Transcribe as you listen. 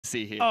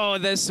see here. Oh,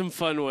 there's some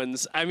fun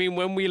ones. I mean,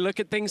 when we look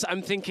at things,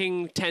 I'm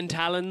thinking 10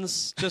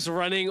 Talons just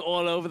running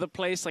all over the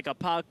place like a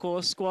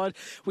parkour squad.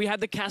 We had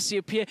the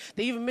Cassiopeia.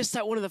 They even missed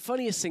out one of the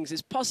funniest things.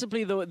 It's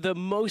possibly the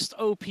most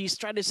OP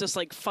strat. It's just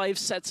like 5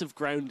 sets of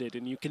grounded,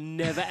 and you can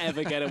never,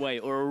 ever get away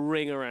or a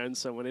ring around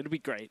someone. It'll be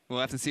great. We'll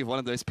have to see if one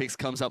of those picks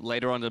comes up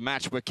later on in the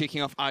match. We're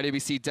kicking off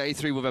IWC Day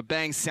 3 with a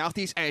bang.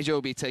 Southeast Asia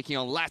will be taking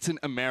on Latin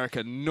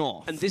America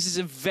North. And this is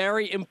a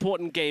very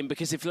important game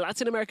because if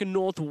Latin America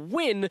North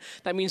win,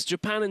 that means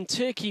Japan and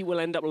Turkey will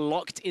end up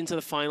locked into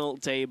the final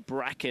day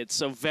bracket.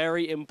 So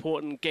very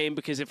important game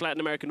because if Latin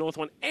America North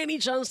want any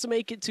chance to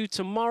make it to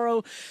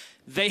tomorrow,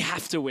 they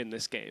have to win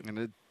this game.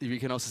 And you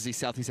can also see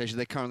Southeast Asia,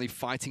 they're currently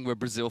fighting with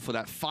Brazil for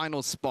that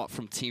final spot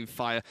from Team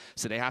Fire.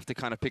 So they have to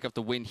kind of pick up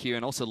the win here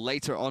and also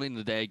later on in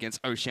the day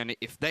against Oceania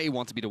if they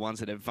want to be the ones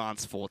that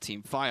advance for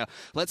Team Fire.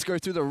 Let's go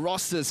through the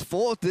rosters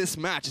for this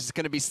match. It's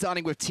going to be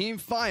starting with Team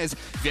Fire's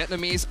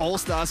Vietnamese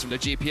All-Stars from the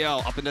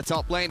GPL. Up in the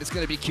top lane, it's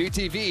going to be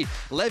QTV.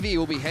 Levy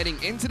will be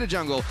heading into the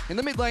jungle. In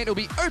the mid lane, it'll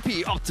be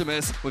OP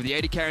Optimus with the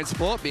 80 carry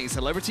support being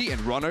Celebrity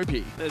and Ron OP.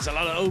 There's a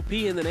lot of OP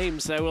in the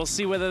names there. We'll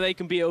see whether they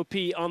can be OP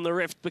on the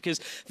Rift because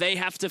they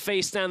have to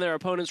face down their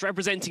opponents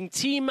representing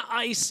Team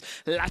Ice,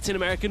 Latin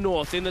America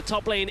North. In the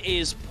top lane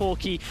is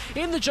Porky.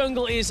 In the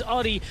jungle is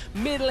Oddie.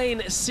 Mid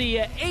lane,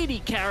 Sia. 80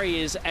 carry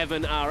is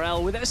Evan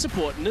RL with their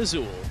support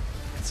Nazul.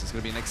 This is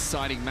going to be an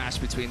exciting match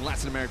between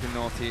Latin America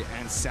North here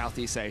and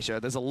Southeast Asia.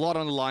 There's a lot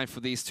on the line for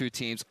these two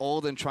teams, all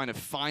of them trying to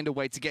find a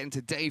way to get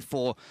into Day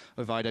 4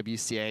 of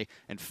IWCA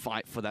and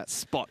fight for that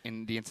spot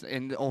in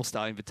the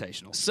All-Star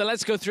Invitational. So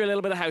let's go through a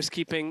little bit of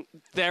housekeeping.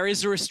 There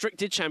is a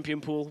restricted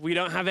champion pool. We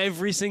don't have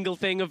every single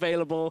thing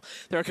available.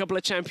 There are a couple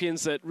of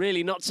champions that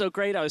really not so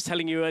great. I was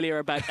telling you earlier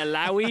about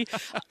Alawi.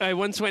 I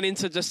once went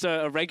into just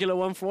a regular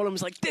one for all and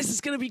was like, this is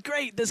going to be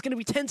great. There's going to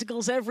be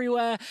tentacles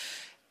everywhere.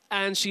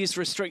 And she's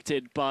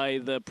restricted by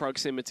the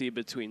proximity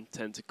between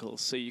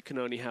tentacles, so you can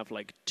only have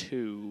like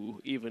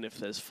 2, even if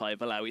there's 5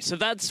 Alawi. So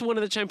that's one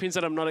of the champions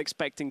that I'm not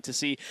expecting to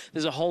see.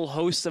 There's a whole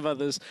host of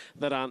others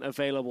that aren't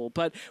available,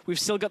 but we've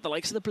still got the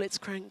likes of the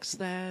Blitzcranks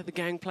there, the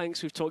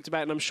Gangplanks we've talked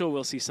about, and I'm sure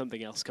we'll see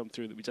something else come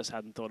through that we just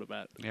hadn't thought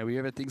about. Yeah, we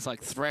have things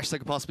like Thresh that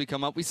could possibly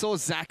come up. We saw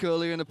Zach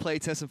earlier in the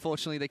playtest.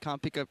 Unfortunately, they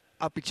can't pick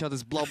up each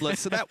other's bloblets,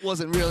 so that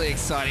wasn't really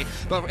exciting.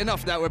 But enough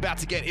of that, we're about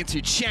to get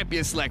into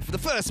Champion Select for the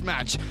first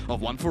match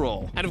of One for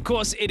All. And of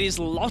course, it is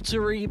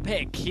lottery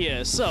pick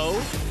here.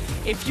 So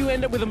if you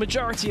end up with a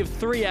majority of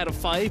 3 out of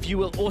 5, you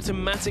will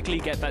automatically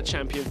get that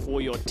champion for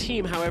your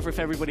team. However, if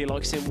everybody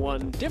locks in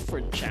one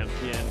different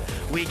champion,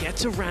 we get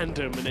to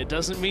random, and it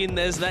doesn't mean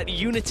there's that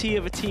unity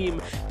of a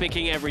team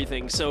picking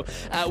everything. So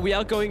we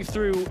are going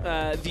through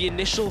the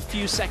initial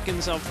few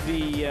seconds of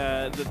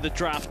the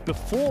draft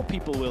before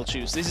people will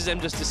choose. This is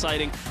them just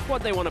deciding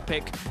what they want to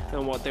pick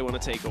and what they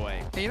want to take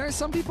away. You know,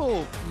 some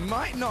people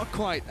might not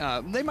quite,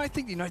 they might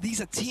think, you know,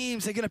 these are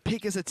teams, they're going to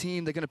pick as a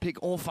team, they're going to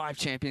pick all 5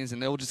 champions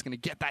and they're all just going to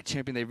get that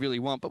champion they really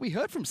want. But we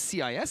heard from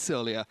CIS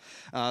earlier,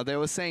 they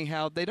were saying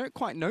how they don't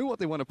quite know what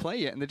they want to play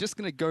yet, and they're just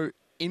going to go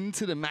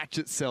into the match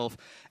itself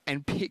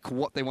and pick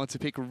what they want to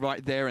pick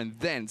right there and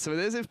then. So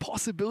there's a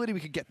possibility we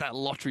could get that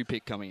lottery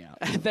pick coming out.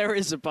 There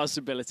is a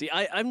possibility.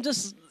 I'm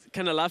just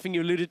kind of laughing.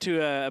 You alluded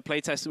to a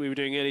playtest that we were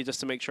doing earlier just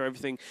to make sure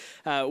everything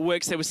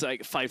works. There was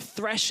like 5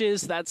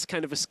 Threshes. That's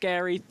kind of a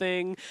scary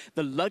thing.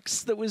 The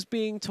Lux that was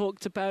being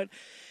talked about.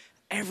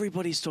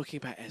 Everybody's talking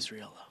about Ezreal,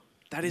 though.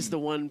 That is the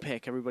one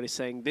pick. Everybody's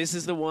saying, this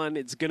is the one.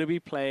 It's going to be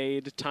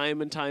played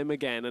time and time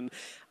again. And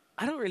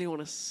I don't really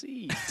want to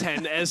see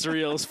 10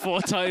 Ezreals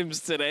 4 times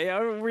today. I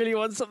really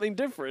want something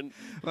different.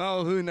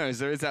 Well, who knows?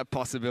 There is that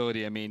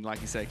possibility. I mean, like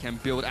you said, can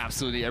build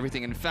absolutely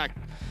everything. In fact,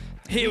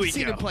 we've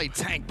seen him play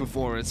tank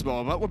before as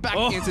well, but we're back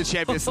into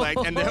Champion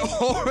Select, and they're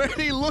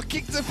already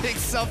looking to pick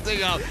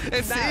something up.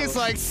 It seems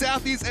like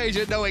Southeast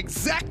Asia know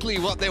exactly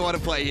what they want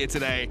to play here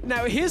today.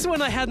 Now, here's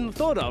one I hadn't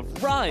thought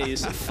of.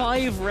 Rise,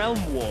 5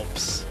 Realm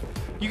Warps.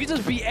 You can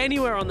just be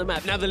anywhere on the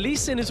map. Now, the Lee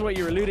Sin is what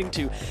you're alluding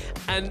to,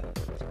 and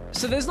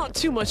so there's not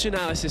too much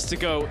analysis to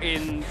go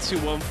into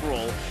One for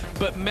All,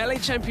 but melee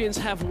champions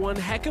have one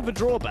heck of a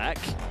drawback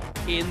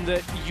in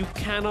that you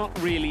cannot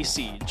really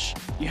siege.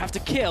 You have to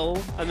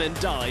kill and then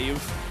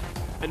dive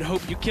and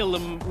hope you kill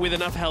them with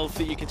enough health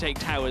that you can take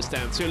towers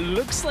down. So it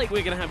looks like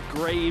we're going to have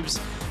Graves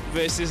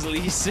versus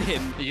Lee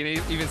Sin. You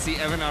can even see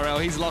Evan RL,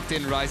 he's locked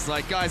in, Rice.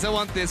 Like, guys, I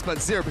want this, but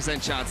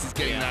 0% chance he's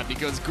getting that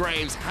because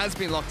Graves has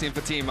been locked in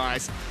for Team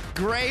Ice.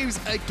 Graves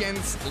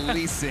against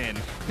Lee Sin.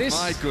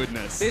 My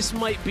goodness. This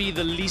might be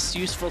the least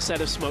useful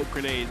set of smoke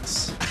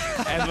grenades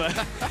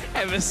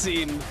ever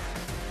seen.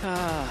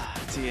 Ah,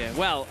 dear.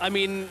 Well, I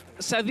mean,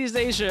 Southeast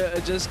Asia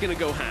are just going to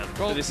go ham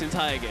for this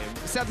entire game.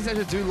 Southeast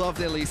Asia do love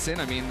their Lee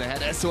Sin. I mean, they had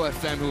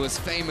SOFM, who was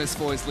famous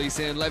for his Lee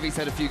Sin. Levy's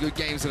had a few good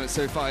games on it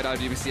so far at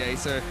IWCA,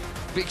 so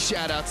big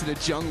shout out to the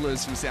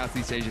junglers from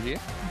Southeast Asia here.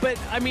 But,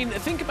 I mean,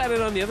 think about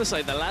it on the other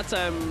side. The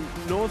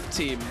LATAM North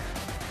team,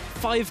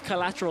 5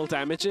 collateral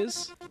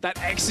damages.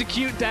 That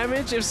execute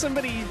damage, if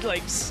somebody,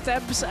 like,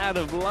 steps out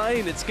of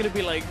line, it's going to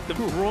be like the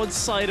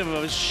broadside of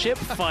a ship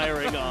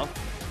firing off.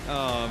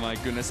 Oh my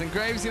goodness. And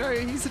Graves, you know,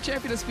 he's a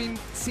champion that's been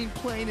seen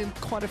playing in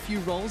quite a few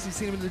roles. You've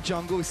seen him in the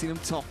jungle, we've seen him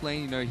top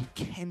lane. You know, he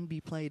can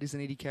be played as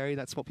an AD carry.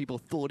 That's what people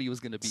thought he was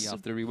going to be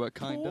after the rework,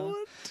 kind of.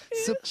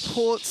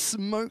 Support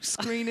smoke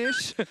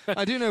screenish.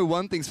 I do know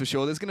one thing's for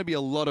sure. There's going to be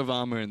a lot of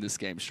armor in this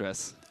game,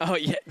 Stress. Oh,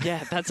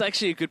 yeah, that's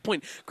actually a good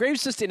point.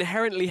 Graves just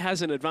inherently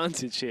has an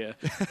advantage here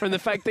from the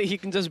fact that he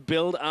can just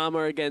build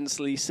armor against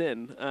Lee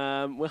Sin.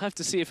 We'll have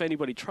to see if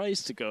anybody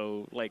tries to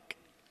go, like,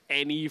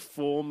 any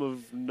form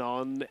of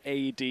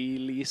non-AD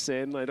Lee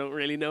Sin. I don't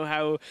really know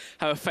how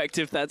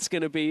effective that's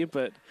going to be,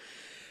 but...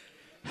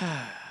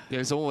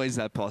 There's always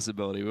that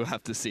possibility. We'll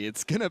have to see.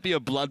 It's going to be a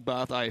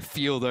bloodbath, I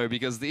feel, though,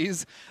 because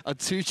these are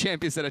two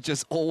champions that are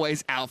just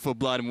always out for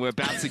blood, and we're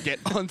about to get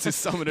onto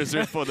Summoner's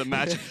Rift for the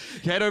match.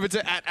 Head over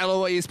to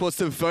 @LOL Esports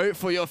to vote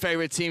for your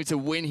favorite team to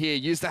win here.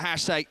 Use the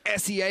hashtag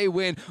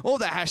SEAWin or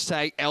the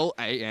hashtag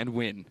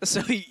LANWin.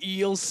 So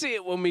you'll see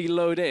it when we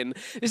load in.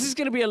 This is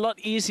going to be a lot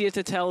easier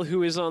to tell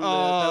who is on the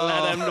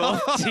LATAM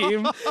North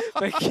team,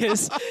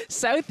 because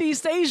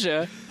Southeast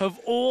Asia have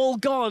all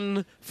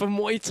gone for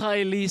Muay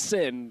Thai Lee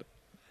Sin.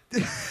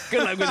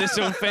 Good luck with this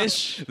one,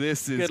 Fish.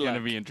 This is going to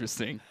be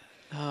interesting.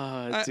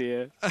 Oh,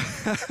 dear.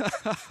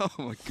 Oh,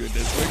 my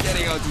goodness. We're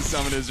getting on to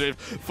Summoner's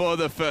Rift for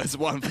the first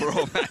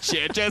one-for-all match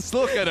here. Just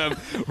look at him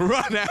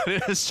run out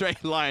in a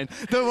straight line.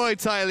 The Muay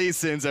Thai Lee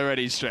Sin's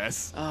already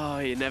stressed. Oh,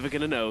 you're never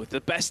going to know. The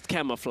best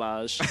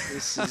camouflage.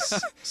 This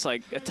is it's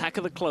like Attack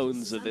of the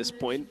Clones at this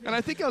point. And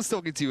I think I was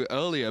talking to you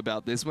earlier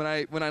about this. When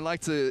I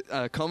like to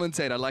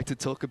commentate, I like to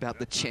talk about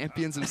the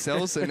champions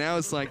themselves. So now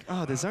it's like,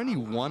 oh, there's only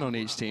one on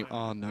each team.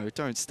 Oh, no,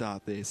 don't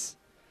start this.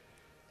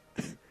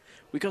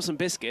 We got some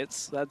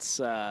biscuits. That's...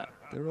 They're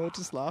all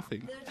just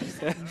laughing.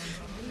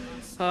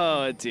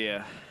 Oh,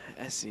 dear.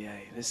 SEA.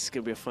 This is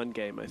going to be a fun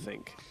game, I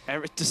think.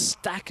 To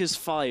stack as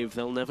 5,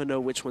 they'll never know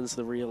which one's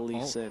the real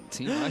Lee Sin.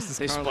 Team Ice is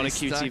they currently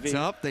stacked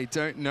up. They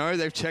don't know.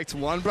 They've checked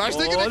one brush.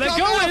 They're going to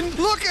come out.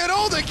 Look at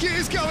all the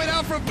Qs coming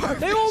out from both.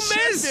 They all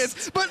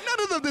missed. But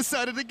none of them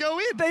decided to go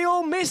in. They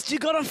all missed. You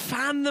got to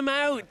fan them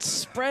out.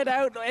 Spread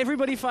out.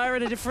 Everybody fire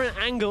at a different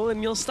angle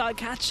and you'll start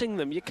catching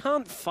them. You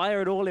can't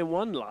fire it all in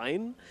one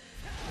line.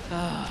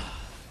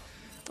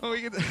 Oh,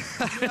 we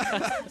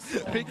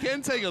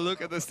can take a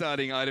look at the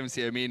starting items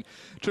here. I mean,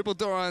 Triple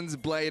Doran's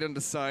Blade on the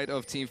side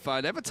of Team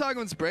Fire. Never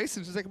Targon's Brace.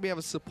 Seems like we have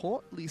a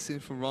support. Lee Sin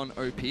from Ron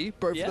OP.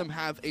 Both of them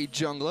have a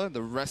jungler.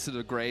 The rest of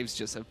the Graves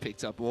just have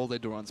picked up all their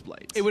Doran's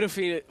Blades. It would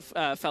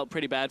have felt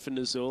pretty bad for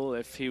Nazul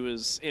if he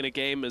was in a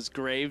game as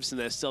Graves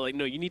and they're still like,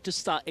 no, you need to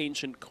start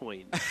Ancient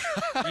Coin.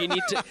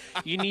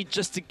 you need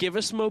just to give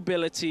us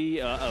mobility.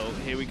 Uh-oh,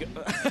 here we go.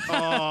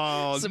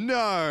 Oh,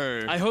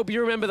 no. I hope you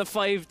remember the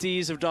 5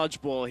 Ds of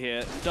Dodgeball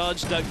here.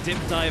 Dodge, duck, dip,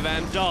 dive,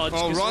 and dodge.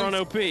 Oh, Ron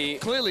OP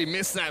clearly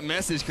missed that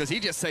message because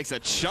he just takes a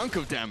chunk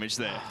of damage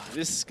there.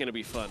 This is going to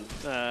be fun.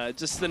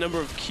 Just the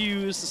number of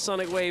Qs, the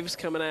sonic waves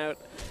coming out.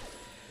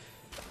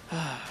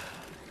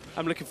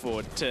 I'm looking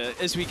forward to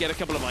as we get a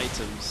couple of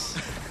items.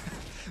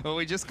 Well,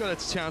 we just got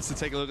a chance to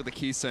take a look at the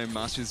Keystone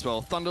Masters as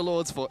well.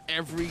 Thunderlords for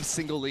every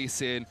single Lee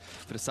Sin.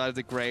 For the side of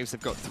the Graves, they've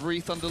got 2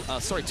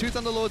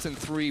 Thunderlords and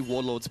 3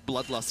 Warlords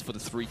Bloodlust for the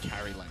 3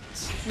 carry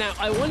lanes. Now,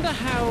 I wonder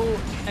how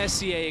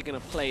SEA are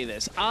going to play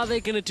this. Are they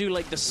going to do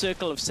like the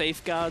circle of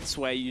safeguards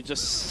where you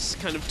just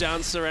kind of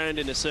dance around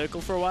in a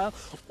circle for a while?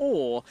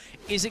 Or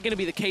is it going to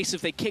be the case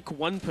if they kick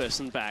one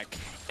person back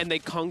and they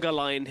conga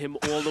line him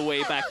all the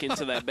way back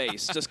into their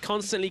base? Just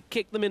constantly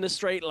kick them in a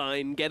straight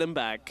line, get them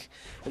back,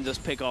 and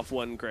just pick off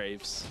one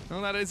Graves.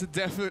 Well, that is a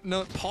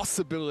definite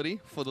possibility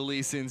for the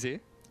Lee Sins here.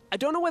 I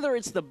don't know whether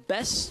it's the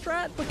best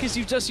strat because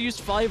you've just used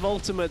 5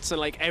 ultimates and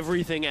like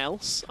everything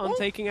else on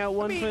taking out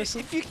one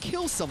person. If you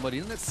kill somebody,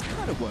 then that's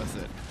kind of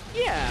worth it.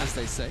 Yeah. As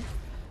they say.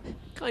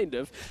 Kind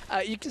of.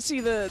 You can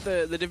see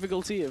the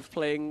difficulty of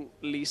playing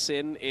Lee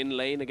Sin in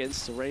lane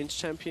against a ranged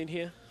champion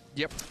here.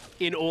 Yep.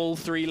 In all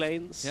 3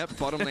 lanes. Yep,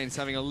 bottom lane's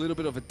having a little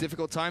bit of a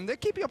difficult time. They're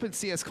keeping up in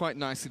CS quite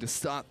nicely to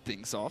start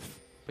things off.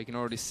 We can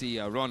already see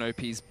Ron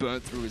OP's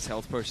burnt through his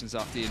health potions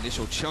after the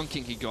initial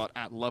chunking he got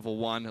at level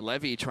 1.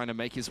 Levy trying to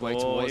make his way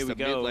towards the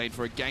mid lane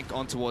for a gank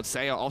on towards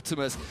Saya.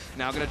 Optimus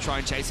now going to try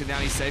and chase him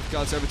down. He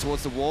safeguards over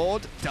towards the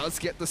ward. Does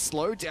get the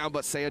slow down,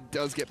 but Saya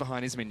does get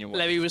behind his minion wave.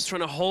 Levy was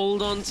trying to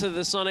hold on to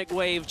the Sonic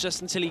Wave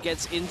just until he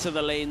gets into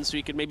the lane so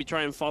he could maybe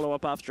try and follow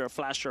up after a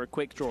flash or a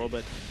quick draw,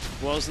 but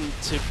wasn't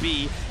to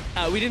be.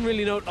 We didn't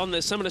really note on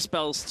the summoner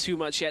spells too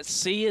much yet.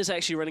 C is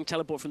actually running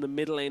teleport from the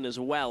mid lane as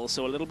well,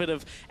 so a little bit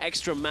of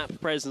extra map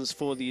presence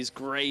for these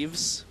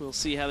Graves. We'll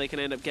see how they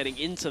can end up getting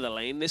into the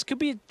lane. This could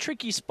be a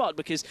tricky spot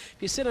because if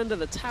you sit under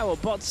the tower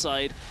bot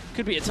side,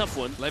 could be a tough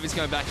one. Levy's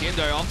going back in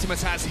though.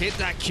 Optimus has hit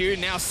that Q.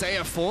 Now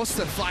Saya forced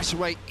to flash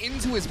away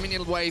into his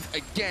minion wave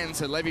again,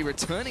 so Levy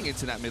returning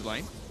into that mid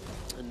lane.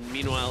 And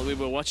meanwhile, we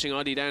were watching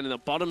Audi down in the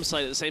bottom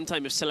side at the same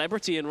time. If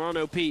Celebrity and Ron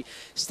OP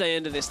stay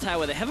under this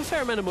tower, they have a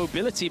fair amount of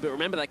mobility, but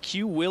remember that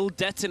Q will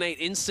detonate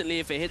instantly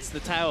if it hits the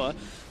tower.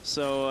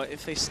 So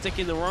if they stick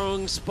in the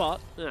wrong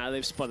spot,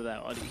 they've spotted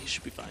out Audi. He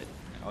should be fine.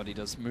 Audi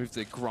does move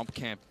the Gromp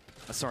camp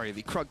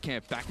the Krug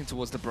camp back in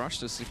towards the brush,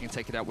 just so he can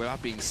take it out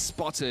without being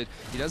spotted.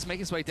 He does make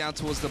his way down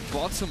towards the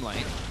bottom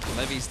lane.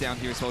 Levy's down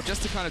here as well,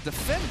 just to kind of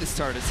defend this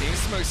turret, it seems.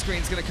 Smoke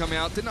screen's going to come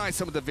out, deny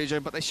some of the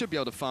vision, but they should be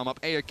able to farm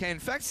up AOK. In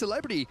fact,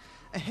 Celebrity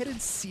ahead in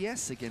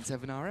CS against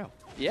Evan RL.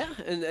 Yeah,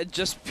 and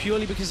just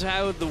purely because of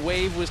how the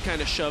wave was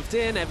kind of shoved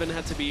in, Evan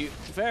had to be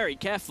very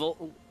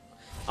careful.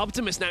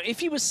 Optimus, now, if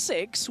he was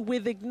 6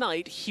 with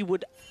Ignite, he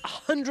would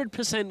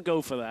 100%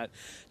 go for that.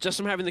 Just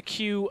from having the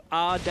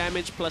QR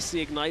damage plus the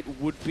Ignite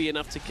would be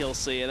enough to kill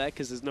Sia there,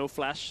 because there's no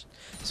flash,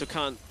 so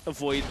can't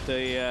avoid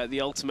the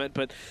ultimate,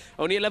 but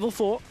only at level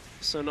 4,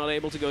 so not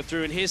able to go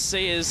through. And here's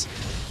Sia's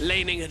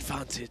laning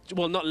advantage.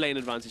 Well, not lane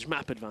advantage,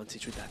 map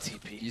advantage with that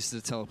TP. Uses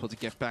the teleport to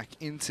get back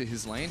into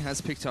his lane,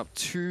 has picked up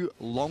 2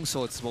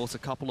 longswords as well as a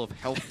couple of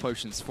health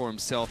potions for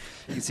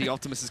himself. You can see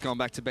Optimus has gone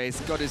back to base,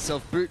 got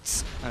himself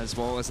boots, as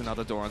well as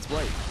another Doran's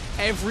Blade.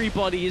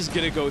 Everybody is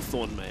going to go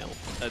Thornmail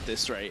at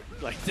this rate.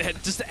 Like,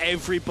 just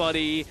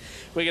everybody.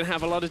 We're going to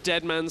have a lot of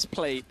Dead Man's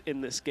Plate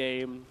in this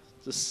game.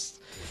 Just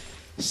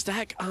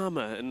stack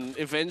armor, and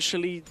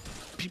eventually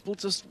people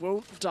just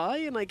won't die,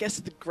 and I guess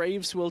the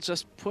Graves will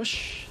just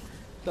push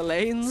the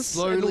lanes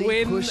slowly and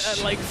win push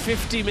at like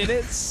 50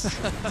 minutes.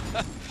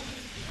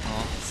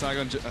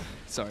 Saigon,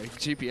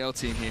 GPL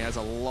team here has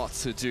a lot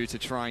to do to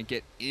try and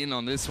get in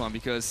on this one,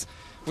 because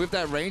with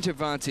that range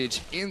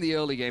advantage in the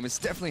early game, it's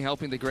definitely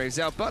helping the Graves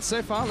out. But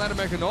so far, Latin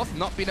America North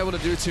not being able to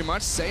do too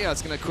much.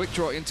 Seiya's going to quick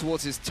draw in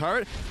towards his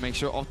turret, make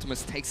sure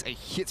Optimus takes a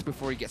hit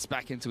before he gets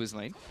back into his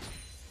lane.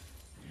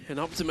 And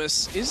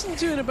Optimus isn't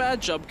doing a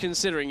bad job,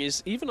 considering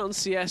he's even on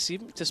CS,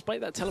 even despite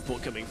that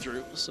teleport coming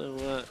through.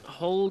 So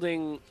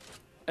holding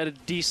at a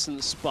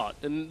decent spot.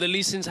 And the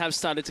Lee Sins have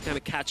started to kind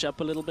of catch up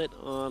a little bit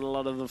on a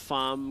lot of the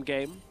farm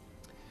game.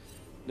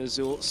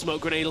 Nazul,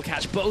 smoke grenade will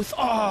catch both.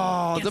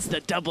 Oh, that's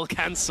the double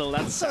cancel.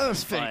 That's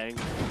satisfying.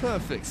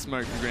 Perfect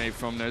smoke grenade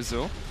from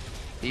Nazul.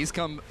 He's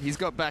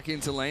got back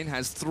into lane,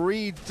 has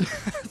 3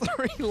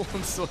 long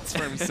swords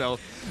for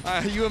himself.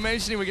 You were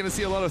mentioning we're going to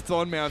see a lot of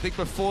Thornmail. I think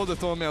before the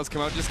Thornmails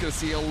come out, just going to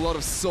see a lot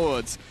of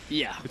swords.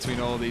 Yeah. Between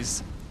all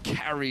these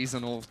carries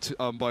and all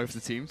both the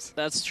teams.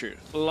 That's true.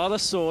 A lot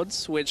of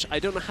swords, which I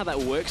don't know how that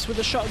works with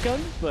a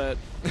shotgun, but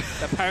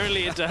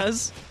apparently it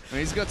does. I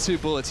mean, he's got 2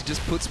 bullets. He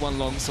just puts 1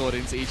 long sword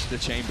into each of the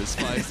chambers,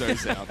 fires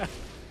those out.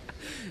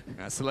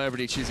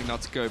 Celebrity choosing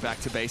not to go back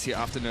to base here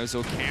after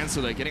Nozor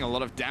cancel. They're getting a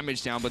lot of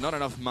damage down, but not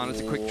enough mana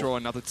to quick draw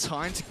another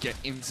time to get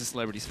into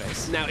Celebrity's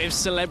face. Now, if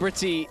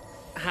Celebrity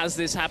has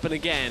this happen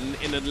again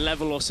in a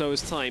level or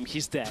so's time,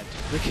 he's dead.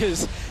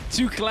 Because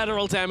 2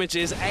 collateral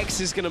damages,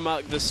 X is going to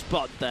mark the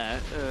spot there,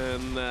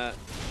 and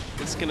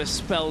it's going to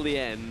spell the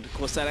end. Of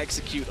course, that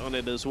execute on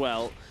it as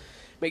well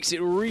makes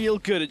it real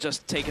good at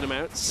just taking him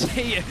out.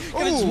 Seiya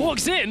just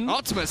walks in.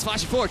 Optimus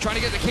flashing forward, trying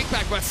to get the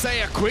kickback, but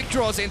Seiya quick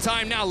draws in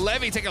time. Now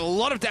Levy taking a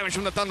lot of damage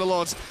from the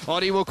Thunderlords.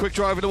 Oddie will quick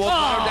draw over the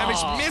wall.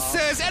 Damage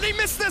misses, and he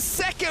missed the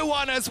second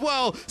one as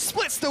well.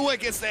 Splits the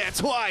wickets there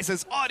twice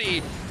as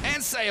Oddie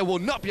and Seiya will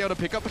not be able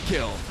to pick up a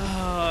kill.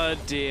 Oh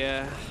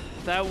dear.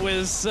 That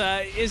was,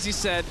 as you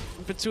said,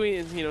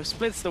 between,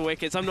 splits the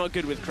wickets. I'm not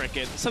good with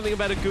cricket. Something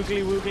about a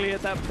googly woogly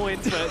at that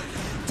point, but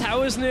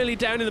tower's nearly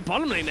down in the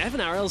bottom lane. Evan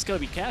RL's got to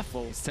be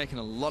careful. He's taking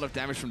a lot of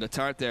damage from the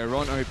turret there.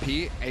 On OP,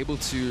 able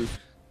to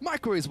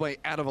micro his way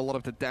out of a lot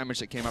of the damage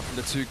that came up from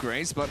the 2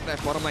 Grays, but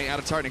that bottom lane out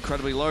of turret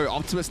incredibly low.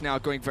 Optimus now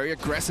going very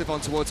aggressive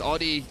on towards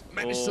Oddie.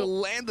 Managed to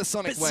land the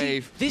Sonic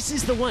Wave. See, this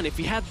is the one. If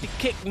he had the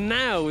kick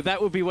now, that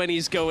would be when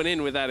he's going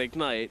in with that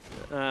Ignite.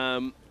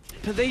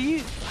 But they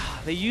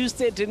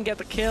used it, didn't get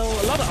the kill.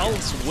 A lot of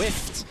ults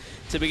whiffed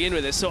to begin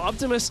with this. So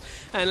Optimus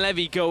and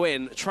Levy go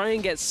in, try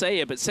and get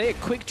Seiya, but Seiya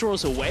quick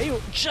draws away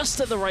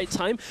just at the right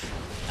time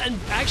and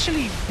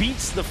actually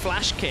beats the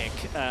flash kick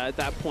at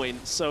that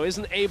point, so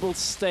isn't able to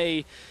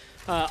stay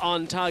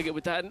on target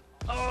with that.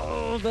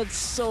 Oh, that's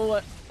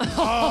so... Levy!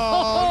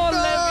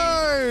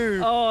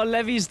 Oh,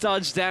 Levy's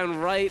dodged down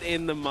right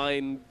in the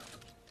mind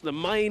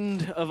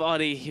of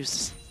Oddie. He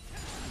was...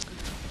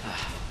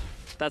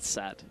 That's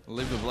sad.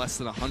 Live with less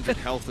than 100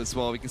 health as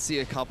well. We can see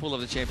a couple of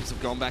the champions have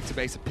gone back to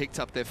base and picked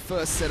up their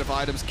first set of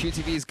items.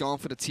 QTV is gone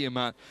for the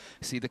Tiamat.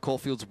 See the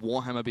Caulfield's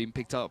Warhammer being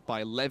picked up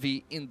by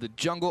Levy in the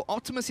jungle.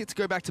 Optimus yet to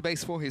go back to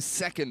base for his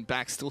second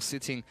back, still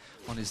sitting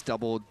on his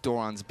double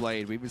Doran's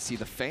Blade. We would see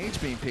the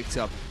Phage being picked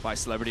up by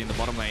Celebrity in the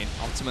bottom lane.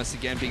 Optimus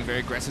again being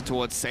very aggressive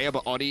towards Seiya,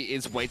 but Oddie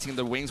is waiting in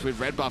the wings with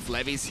red buff.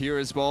 Levy's here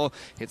as well.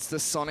 Hits the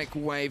Sonic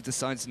Wave,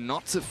 decides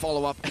not to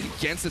follow up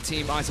against the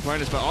Team Ice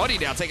opponents, but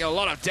Oddie now taking a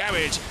lot of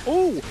damage.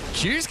 Ooh!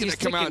 Q's going to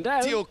come out,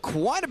 deal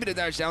quite a bit of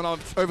damage down over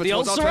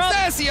towards Optimus.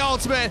 There's the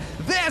ultimate,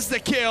 there's the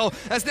kill,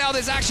 as now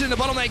there's action in the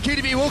bottom lane.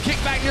 QTV will kick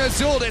back near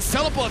Azul. There's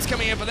teleports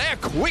coming in, but they're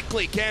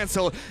quickly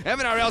cancelled.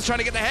 Evan RL's trying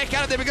to get the heck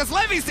out of there because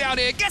Levy's down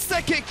here, gets the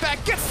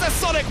kickback, gets the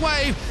Sonic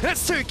Wave, and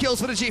it's 2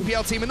 kills for the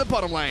GPL team in the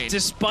bottom lane.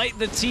 Despite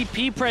the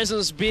TP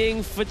presence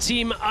being for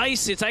Team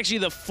Ice, it's actually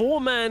the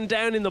 4-man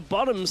down in the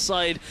bottom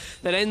side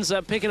that ends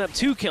up picking up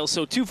 2 kills,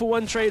 so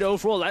 2-for-1 trade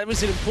overall. That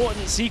was an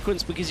important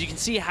sequence because you can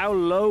see how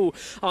low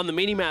on the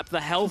minimap the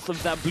health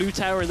of that blue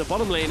tower in the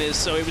bottom lane is,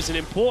 so it was an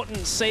important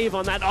save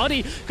on that.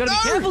 Oddie, gotta be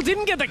careful,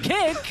 didn't get the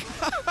kick.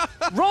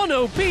 Ron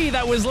OP,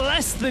 that was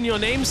less than your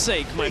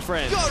namesake, my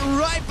friend. Got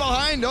right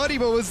behind Oddie,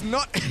 but was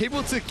not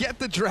able to get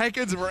the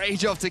Dragon's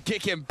Rage off to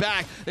kick him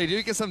back. They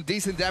do get some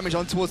decent damage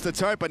on towards the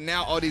turret, but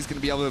now Oddie's going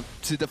to be able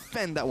to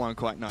defend that one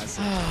quite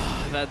nicely.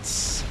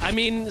 I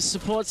mean,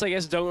 supports, I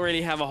guess, don't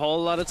really have a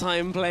whole lot of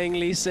time playing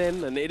Lee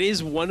Sin, and it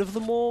is one of the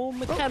more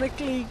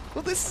mechanically...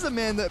 Well, this is a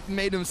man that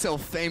made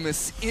himself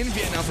famous in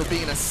Vietnam for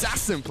being an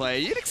assassin player.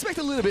 You'd expect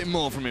a little bit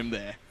more from him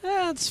there.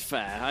 That's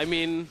fair. I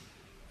mean,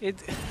 the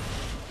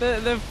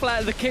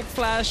kick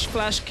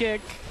flash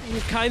kick,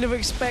 you kind of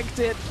expect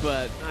it,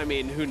 but I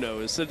mean, who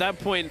knows? At that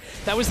point,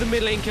 that was the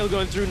mid lane kill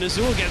going through.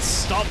 Nazul gets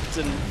stopped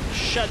and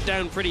shut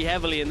down pretty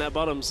heavily in that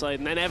bottom side,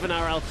 and then Evan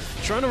RL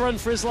trying to run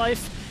for his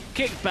life,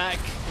 kick back,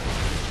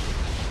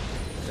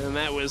 and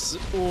that was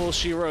all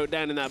she wrote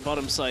down in that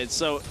bottom side.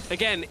 So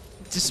again,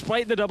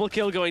 despite the double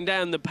kill going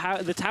down,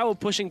 the tower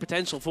pushing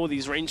potential for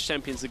these ranged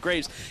champions, the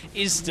Graves,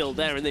 is still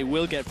there, and they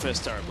will get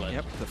first turret blood.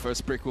 Yep, the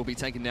first brick will be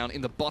taken down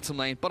in the bottom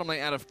lane. Bottom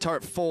lane out of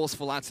turret falls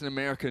for Latin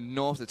America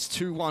North. It's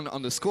 2-1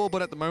 on the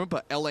scoreboard at the moment,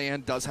 but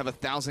LAN does have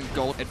 1,000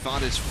 gold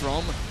advantage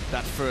from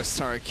that first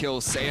turret kill.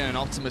 Seiya and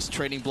Optimus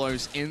trading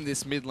blows in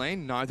this mid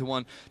lane, neither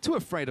one too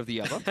afraid of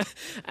the other.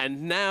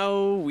 And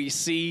now we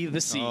see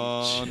the siege.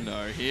 Oh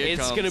no, here it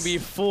comes. It's going to be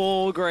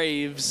 4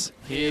 Graves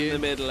in the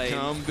mid lane. Here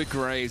come the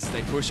Graves.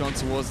 They push on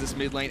towards this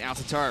mid lane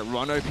outer turret.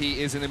 Ron OP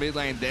is in the mid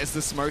lane. There's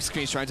the smoke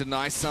screen trying to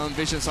deny some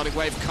vision. Sonic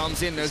Wave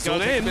comes in. There's a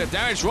bit of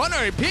damage. Ron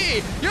OP,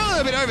 you're a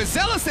little bit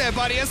overzealous there,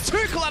 buddy. Has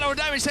 2 collateral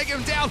damage taking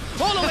him down.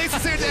 All the leads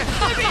are in there.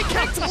 They're being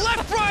kicked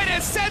left, right,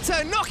 and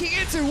center, knocking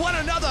into one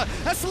another.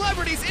 A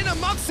celebrity's in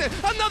amongst it.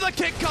 Another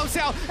kick comes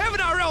out. Evan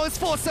RL is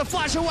forced to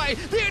flash away.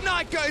 The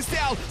ignite goes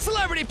down.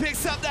 Celebrity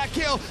picks up that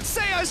kill.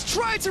 Seiya's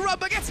trying to run,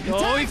 but gets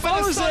tagged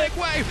by the Sonic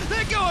Wave.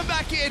 They're going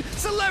back in.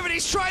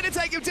 Celebrity's trying to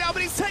take him down,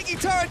 but he's taking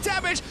turret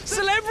damage.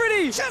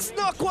 Celebrity! Just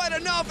not quite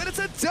enough, and it's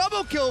a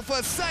double kill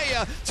for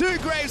Seiya. 2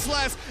 Graves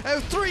less,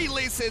 and 3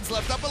 Lee Sins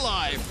left up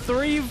alive.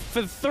 3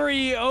 for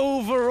 3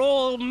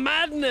 overall.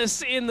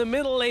 Madness in the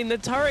middle lane. The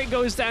turret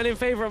goes down in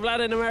favor of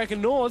Latin America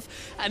North,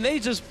 and they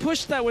just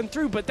pushed that one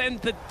through, but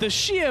then the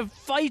sheer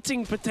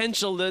fighting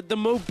potential, the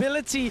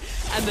mobility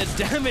and the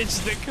damage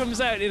that comes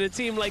out in a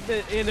team like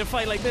this, in a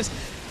fight like this.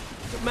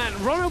 Man,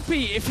 Ron OP,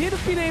 if he'd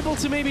have been able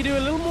to maybe do a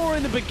little more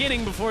in the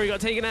beginning before he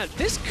got taken out,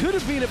 this could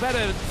have been a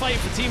better fight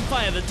for Team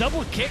Fire. The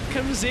double kick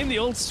comes in, the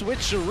old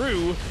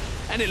switcheroo,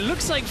 and it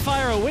looks like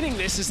Fire are winning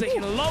this as they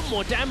get a lot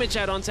more damage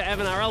out onto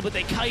Evan RL, but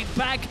they kite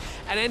back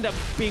and end up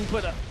being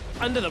put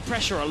under the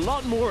pressure a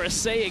lot more as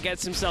Seiya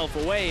gets himself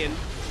away and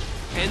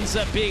ends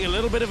up being a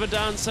little bit of a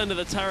dance under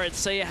the turret.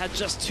 Seiya had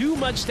just too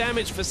much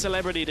damage for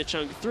Celebrity to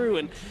chunk through,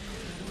 and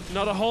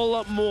not a whole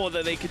lot more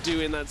that they could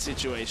do in that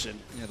situation.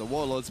 Yeah, the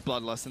Warlord's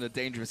Bloodlust in a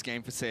dangerous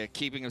game for Seiya,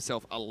 keeping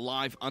himself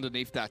alive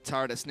underneath that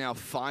turret. It's now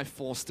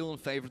 5-4, still in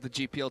favor of the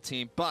GPL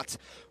team, but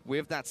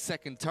with that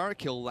second turret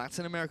kill,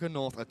 Latin America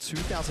North are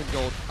 2,000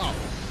 gold up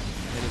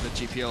ahead of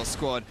the GPL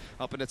squad.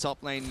 Up in the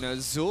top lane,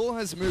 Nazul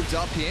has moved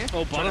up here.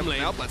 Oh, bottom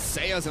lane. Out, but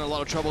Seiya's in a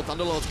lot of trouble.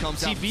 Thunderlords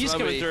comes out. TP's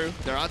coming through.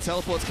 There are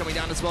teleports coming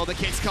down as well. The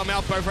kicks come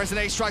out. Both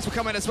Resident 8 strikes will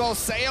come in as well.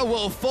 Seiya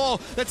will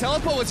fall. The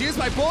teleport was used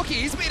by Borky.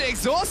 He's been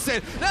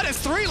exhausted. That is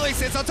 3 Lee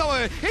Sins on top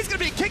of it. He's going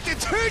to be kicked in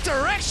 2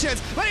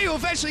 directions, but he will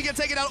eventually get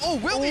taken out. Or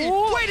will he?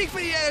 Waiting for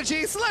the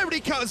energy.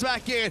 Celebrity comes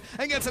back in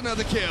and gets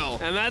another kill.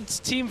 And that's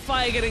Team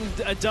Fire getting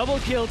a double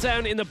kill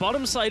down in the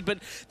bottom side, but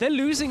they're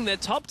losing their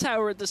top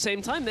tower at the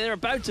same time. They're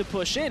about to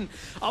push in.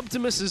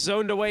 Optimus is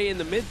zoned away in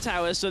the mid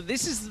tower, so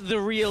this is the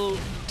real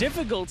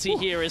difficulty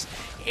here, is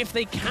if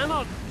they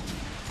cannot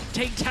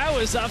take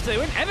towers after they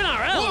win. Evan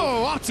RL,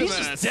 whoa, Optimus.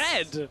 He's just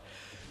dead.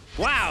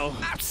 Wow.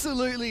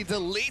 Absolutely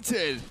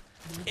deleted.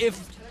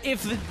 If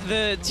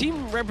the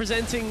team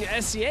representing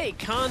SCA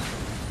can't,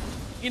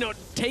 you know,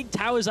 take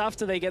towers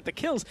after they get the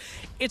kills,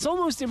 it's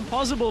almost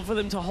impossible for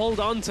them to hold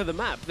on to the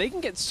map. They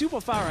can get super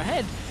far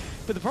ahead,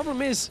 but the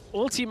problem is,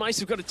 all Team Ice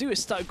have got to do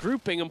is start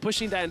grouping and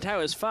pushing down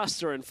towers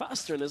faster and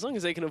faster, and as long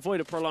as they can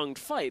avoid a prolonged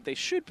fight, they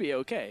should be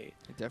okay.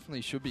 It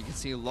definitely should be. You can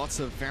see lots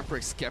of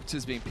Vampiric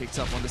Scepters being picked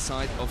up on the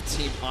side of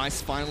Team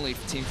Ice. Finally,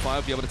 Team Fire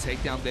will be able to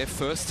take down their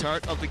first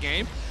turret of the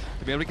game.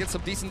 They'll be able to get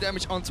some decent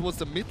damage on towards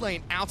the mid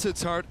lane outer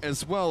turret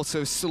as well.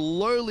 So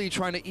slowly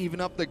trying to even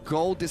up the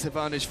gold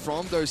disadvantage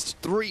from those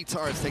 3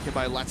 turrets taken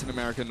by Latin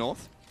America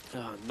North.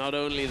 Not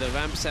only the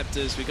Vamp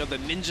Scepters, we got the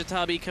Ninja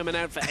Tabi coming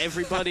out for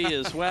everybody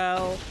as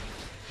well.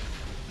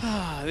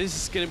 This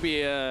is going to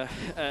be a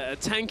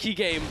tanky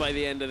game by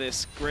the end of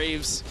this.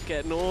 Graves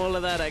getting all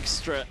of that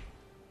extra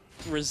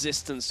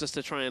resistance just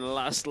to try and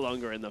last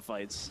longer in the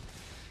fights.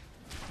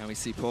 And we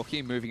see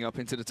Porky moving up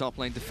into the top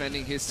lane,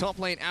 defending his top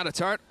lane outer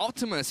turret.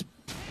 Optimus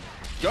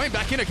going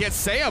back in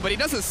against Seiya, but he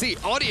doesn't see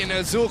Oddie and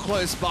Azul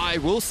close by.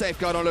 Will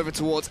safeguard on over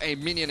towards a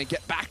minion and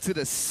get back to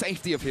the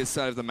safety of his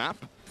side of the map.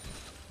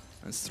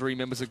 As 3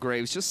 members of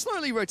Graves just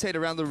slowly rotate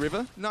around the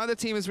river. Neither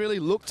team has really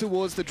looked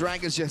towards the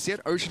Dragons just yet.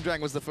 Ocean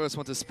Dragon was the first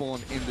one to spawn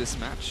in this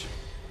match.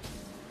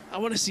 I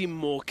want to see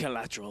more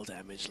collateral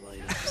damage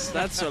lineups.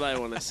 That's what I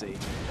want to see.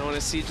 I want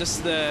to see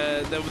just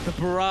the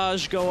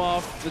barrage go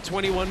off, the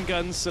 21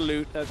 gun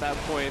salute at that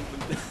point.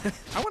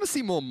 I want to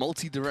see more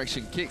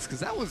multi-direction kicks, because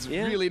that was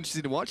really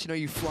interesting to watch. You know,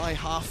 you fly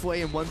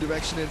halfway in one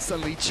direction and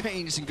suddenly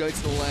change and go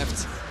to the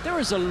left. There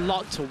is a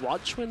lot to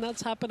watch when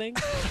that's happening.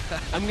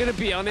 I'm going to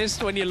be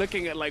honest, when you're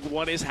looking at like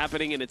what is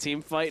happening in a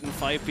team fight and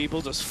 5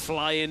 people just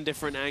fly in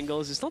different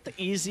angles, it's not the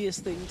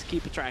easiest thing to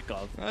keep a track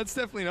of. It's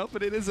definitely not,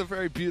 but it is a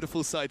very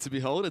beautiful sight to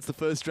behold. It's the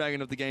first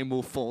dragon of the game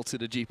will fall to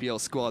the GPL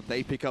squad.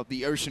 They pick up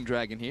the Ocean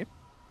Dragon here.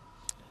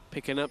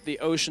 Picking up the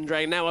Ocean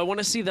Dragon. Now, I want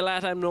to see the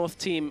LATAM North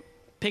team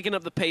picking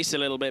up the pace a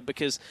little bit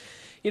because,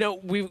 you know,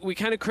 we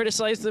kind of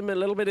criticized them a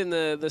little bit in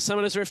the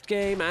Summoner's Rift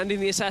game and in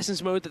the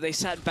Assassin's mode that they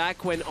sat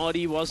back when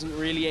Oddie wasn't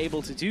really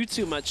able to do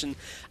too much. And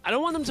I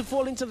don't want them to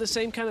fall into the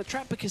same kind of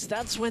trap because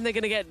that's when they're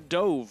going to get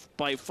dove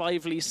by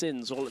 5 Lee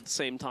Sins all at the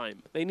same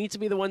time. They need to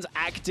be the ones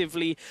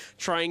actively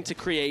trying to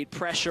create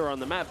pressure on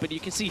the map. But you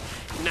can see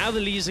now the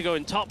Lees are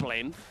going top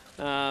lane.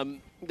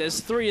 There's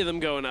 3 of them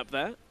going up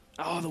there.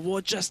 Oh, the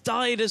ward just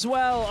died as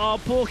well. Oh,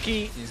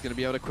 Porky. He's going to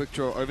be able to quick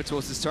draw over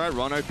towards his turret.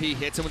 Ron OP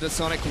hits him with the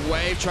Sonic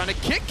Wave, trying to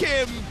kick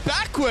him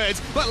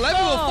backwards. But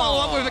Levy will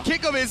follow up with a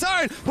kick of his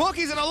own.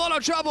 Porky's in a lot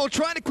of trouble,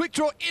 trying to quick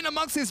draw in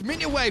amongst his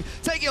minion wave,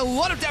 taking a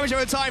lot of damage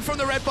over time from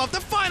the red buff.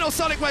 The final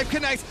Sonic Wave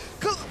connects.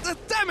 The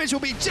damage will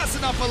be just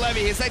enough for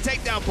Levy as they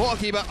take down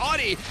Porky, but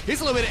Oddie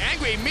is a little bit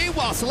angry.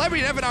 Meanwhile,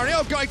 Celebrity and Evan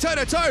Ariel going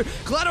toe-to-toe.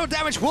 Collateral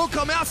damage will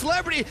come out.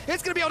 Celebrity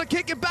is going to be able to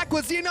kick him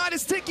backwards. The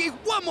United's ticking.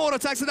 One more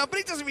attack's enough, but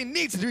he doesn't even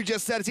need to do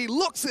just that as he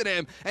looks at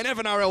him, and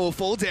Evan Ariel will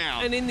fall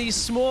down. And in these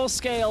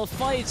small-scale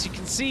fights, you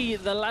can see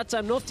the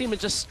LATAM North team are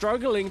just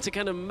struggling to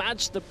kind of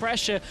match the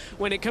pressure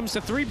when it comes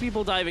to 3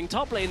 people diving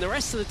top lane. The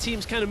rest of the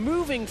team's kind of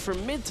moving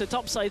from mid to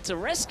top side to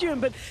rescue him,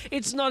 but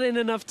it's not in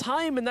enough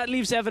time, and that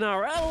leaves Evan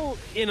Ariel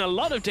in a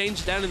lot of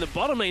danger down in the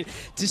bottom lane.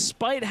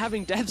 Despite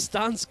having Death's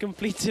Dance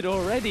completed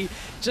already,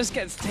 just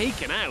gets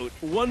taken out.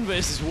 1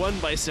 versus 1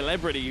 by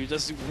Celebrity, who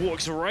just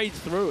walks right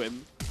through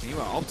him.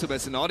 Meanwhile,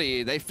 Optimus and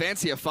Oddie, they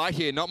fancy a fight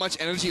here. Not much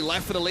energy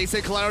left for the Lee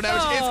Sin. Collateral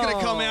damage is going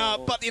to come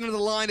out, but the end of the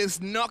line is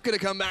not going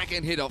to come back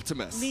and hit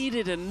Optimus.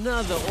 Needed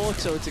another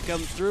auto to come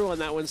through on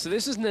that one. So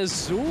this is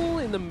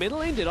Nazul in the middle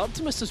lane. Did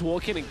Optimus just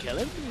walk in and kill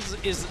him?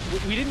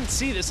 We didn't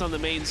see this on the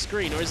main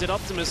screen, or is it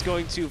Optimus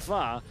going too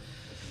far?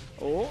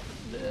 Oh,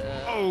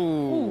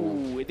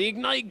 the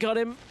Ignite got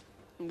him.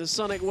 The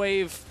Sonic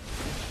Wave,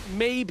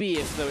 maybe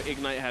if the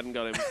Ignite hadn't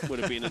got him, would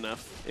have been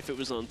enough if it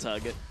was on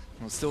target.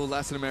 Well, still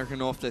Latin American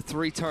North, they're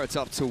 3 turrets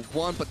up to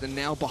 1, but they're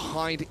now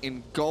behind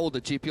in gold. The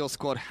GPL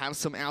squad have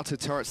some outer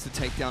turrets to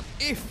take down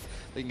if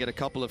they can get a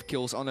couple of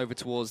kills on over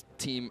towards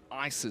Team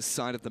Ice's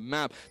side of the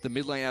map. The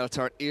mid lane outer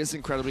turret is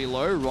incredibly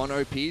low. Ron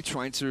OP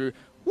trying to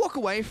walk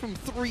away from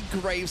 3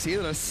 graves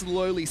here that are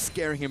slowly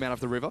scaring him out of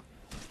the river.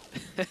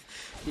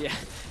 Yeah,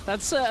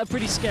 that's a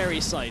pretty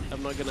scary sight.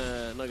 I'm not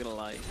gonna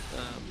lie.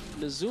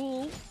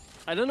 Nazul,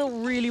 I don't know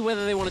really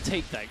whether they want to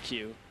take that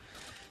Q.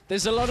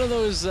 There's a lot of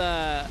those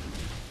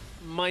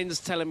minds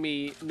telling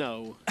me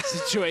no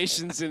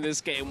situations in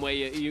this game where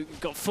you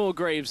got 4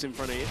 graves in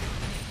front of you.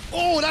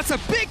 Oh, that's a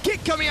big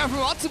kick coming out from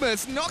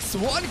Optimus. Knocks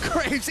 1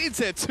 Graves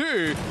into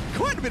 2.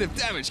 Quite a bit of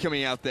damage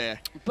coming out there.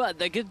 But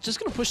they're just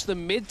going to push the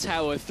mid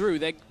tower through.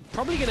 They're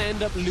probably going to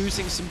end up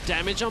losing some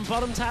damage on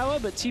bottom tower,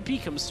 but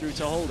TP comes through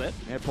to hold it.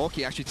 Yeah,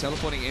 Porky actually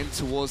teleporting in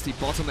towards the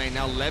bottom lane.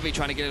 Now Levy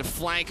trying to get a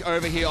flank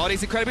over here.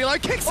 Oddie's incredibly low.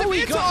 Kicks him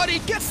into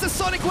Oddie. Gets the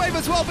Sonic Wave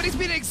as well, but he's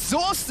been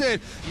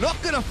exhausted.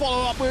 Not going to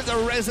follow up with the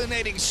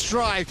resonating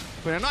strike.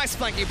 But a nice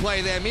flanking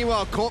play there.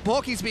 Meanwhile,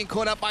 Porky's being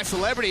caught up by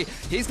Celebrity.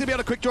 He's going to be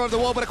able to quick draw over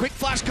the wall, but a quick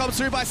flash comes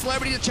through by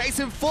Celebrity to chase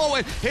him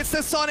forward. Hits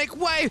the Sonic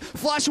Wave.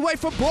 Flash away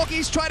from Porky.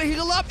 He's trying to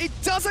heal up. It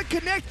doesn't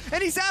connect,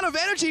 and he's out of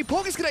energy.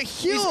 Porky's going to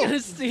heal.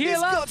 He's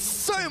got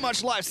so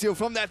much life steal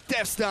from that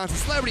Death Stance.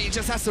 Celebrity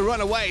just has to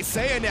run away.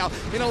 Saya now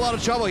in a lot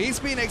of trouble.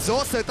 He's been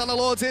exhausted.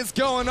 Thunderlords is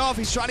going off.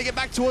 He's trying to get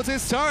back towards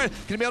his turret.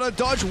 Going to be able to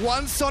dodge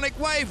 1 Sonic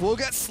Wave. Will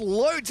get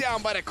slowed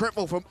down by the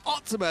cripple from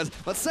Optimus,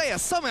 but Saya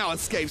somehow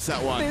escapes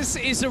that one. This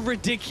is a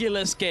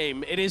ridiculous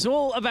game. It is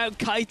all about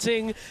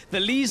kiting,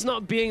 the Lees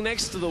not being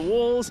next to the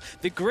walls,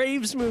 the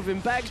Graves moving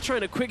back,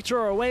 trying to quick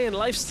draw away and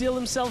lifesteal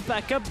himself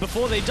back up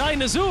before they die.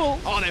 Nazul!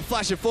 Oh, they're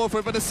flashing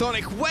forward, but the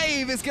Sonic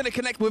Wave is going to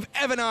connect with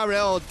Evan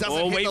RL.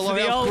 Doesn't hit the low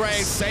health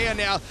Graves. Saya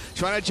now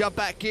trying to jump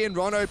back in.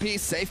 Ron OP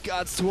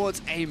safeguards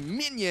towards a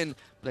minion.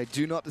 They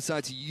do not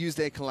decide to use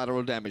their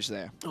collateral damage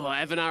there. Oh,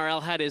 Evan RL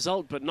had his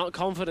ult, but not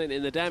confident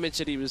in the damage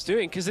that he was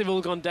doing because they've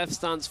all gone Death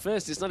Stance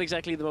first. It's not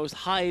exactly the most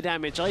high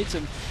damage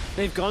item.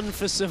 They've gone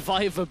for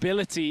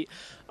survivability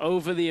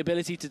over the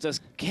ability to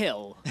just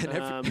kill.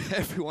 And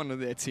everyone on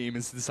their team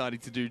has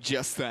decided to do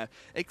just that,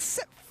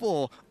 except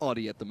for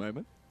Oddie at the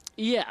moment.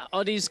 Yeah,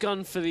 Oddie's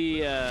gone for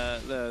the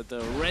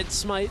red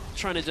smite,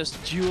 trying to just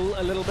duel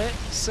a little bit.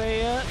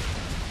 Saya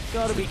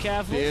Gotta be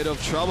careful. Bit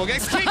of trouble.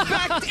 Gets kicked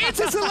back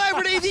into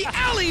Celebrity, the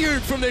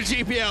alley-oop from the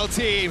GPL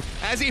team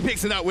as he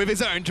picks it up with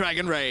his own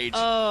Dragon Rage.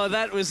 Oh,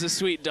 that was a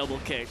sweet double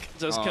kick.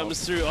 Just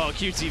comes through. Oh,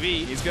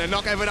 QTV. He's going to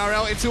knock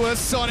RL into a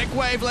Sonic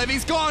Wave.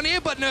 Levy's gone here,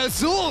 but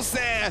Ner'Zhul's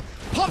there.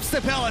 Pops the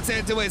pellets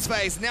into his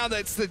face. Now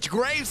that's the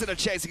Graves that are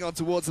chasing on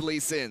towards the Lee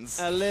Sins.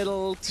 A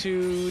little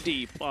too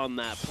deep on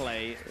that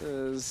play.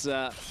 As,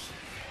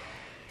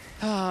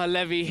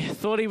 Levy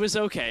thought he was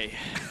okay.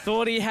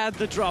 Thought he had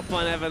the drop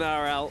on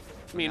RL.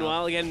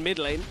 Meanwhile, again, mid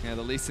lane. Yeah,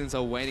 the Lee Sins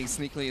are waiting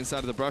sneakily inside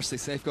of the brush. They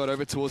safeguard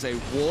over towards a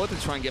ward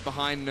to try and get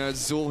behind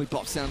Ner'Zhul. He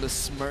pops down the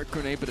smoke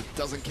grenade, but it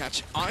doesn't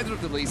catch either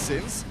of the Lee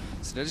Sins.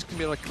 So they're just going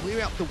to be able to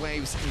clear out the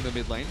waves in the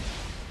mid lane.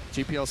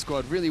 GPL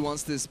squad really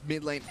wants this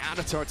mid lane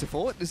outer turret to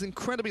fall. It is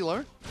incredibly low.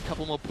 A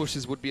couple more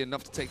pushes would be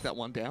enough to take that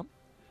one down.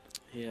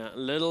 Yeah, a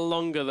little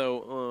longer,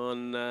 though,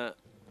 on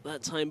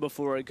that time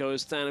before it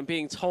goes down. And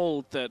being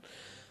told that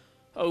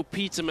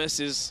Optimus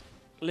is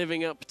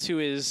living up to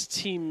his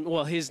team,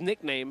 well, his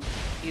nickname.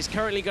 He's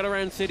currently got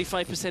around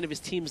 35% of his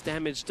team's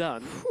damage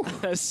done.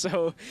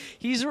 So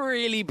he's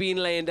really been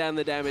laying down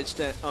the damage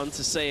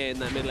onto Seiya in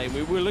that mid lane.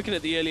 We were looking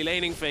at the early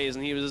laning phase,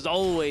 and he was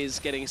always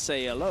getting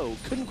Seiya low.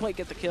 Couldn't quite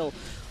get the kill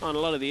on a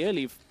lot of the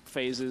early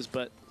phases,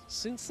 but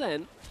since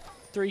then,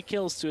 3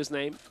 kills to his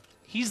name.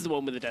 He's the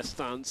one with the death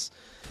stance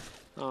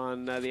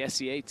on the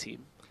SEA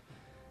team.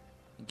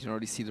 You can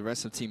already see the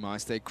rest of Team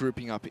Ice. They're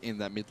grouping up in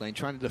that mid lane,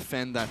 trying to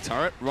defend that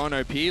turret. Ron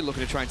OP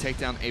looking to try and take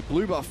down a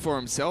blue buff for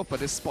himself,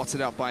 but is spotted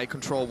out by a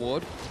control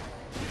ward.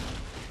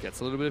 Gets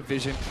a little bit of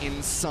vision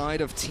inside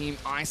of Team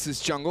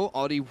Ice's jungle.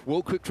 Oddie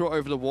will quick draw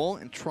over the wall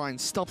and try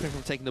and stop him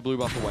from taking the blue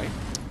buff away.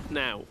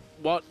 Now,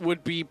 what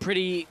would be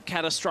pretty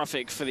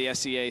catastrophic for the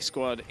SEA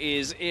squad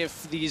is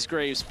if these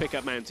Graves pick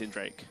up Mountain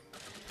Drake.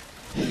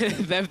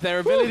 Their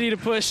ability to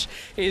push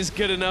is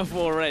good enough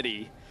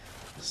already.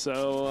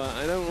 So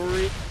I don't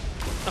really...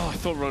 Oh, I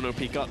thought Ron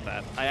OP got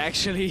that. I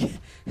actually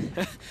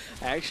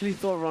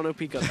thought Ron OP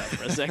got that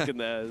for a second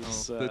there.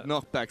 The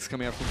knockbacks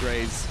coming out from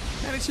Graves.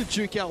 Managed to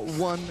juke out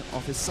one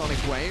of his Sonic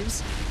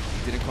Waves.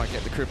 Didn't quite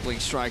get the crippling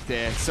strike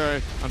there. So,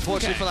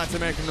 unfortunately for Latin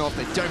American North,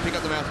 they don't pick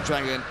up the Mountain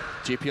Dragon.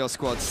 GPL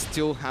squad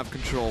still have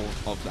control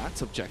of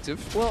that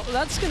objective. Well,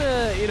 that's going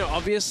to,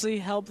 obviously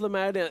help them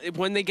out.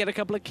 When they get a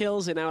couple of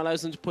kills, it now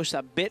allows them to push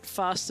that bit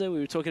faster. We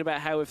were talking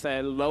about how if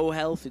they're low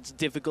health, it's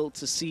difficult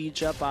to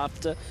siege up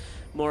after.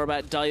 More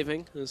about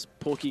diving, as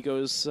Porky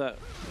goes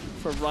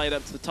from right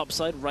up to the top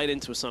side, right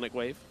into a Sonic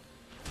Wave.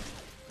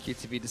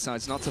 QTV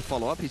decides not to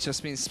follow up. He's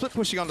just been split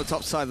pushing on the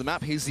top side of the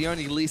map. He's the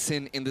only Lee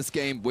Sin in this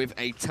game with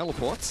a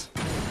teleport.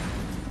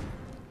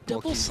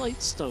 Double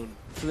sight stone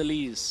for the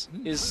Lees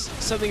is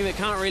something that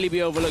can't really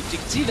be overlooked. You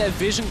can see their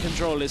vision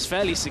control is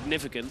fairly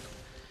significant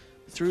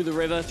through the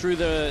river, through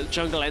the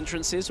jungle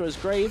entrances, whereas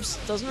Graves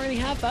doesn't really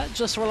have that,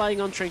 just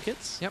relying on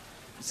trinkets. Yep.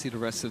 See the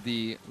rest of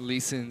the Lee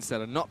Sins that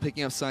are not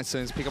picking up side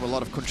stones, pick up a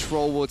lot of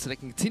control wards so they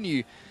can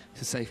continue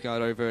to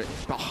safeguard over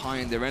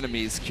behind their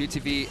enemies.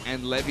 QTV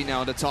and Levy now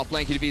on the top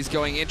lane. QTV is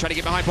going in, trying to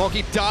get behind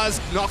Porky. Does,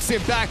 knocks him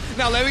back.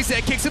 Now Levy's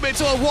there, kicks him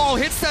into a wall,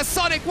 hits the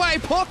Sonic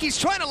Wave. Porky's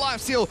trying to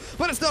life steal,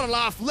 but it's not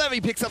enough. Levy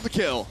picks up the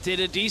kill.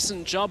 Did a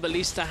decent job at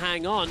least to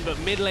hang on, but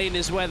mid lane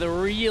is where the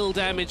real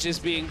damage is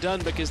being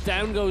done because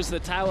down goes the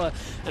tower,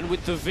 and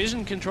with the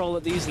vision control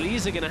that these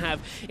Lees are going to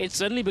have, it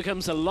suddenly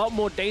becomes a lot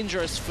more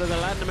dangerous for the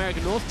Latin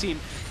American North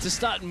team to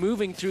start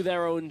moving through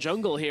their own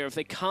jungle here. If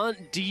they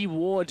can't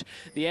de-ward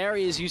the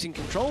areas using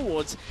control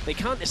wards, they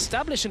can't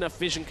establish enough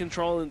vision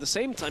control at the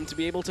same time to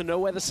be able to know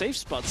where the safe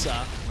spots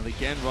are. Well,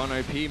 again, Ron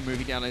OP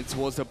moving down in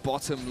towards the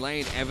bottom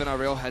lane. Evan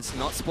RL has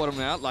not spotted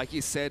him out. Like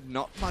you said,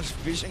 not much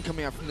vision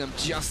coming out from them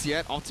just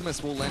yet.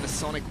 Optimus will land a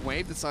Sonic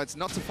Wave, decides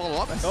not to follow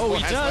up. Oh,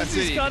 he does.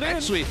 He's got in.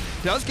 Actually,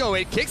 does go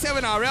in, kicks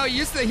Evan RL,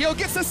 uses the heal,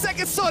 gets the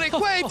second Sonic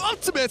Wave.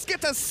 Optimus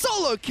gets a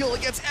solo kill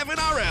against Evan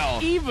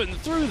RL. Even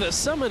through the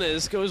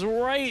summoners, goes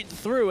right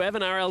through.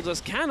 Evan RL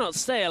just cannot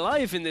stay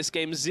alive in this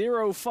game.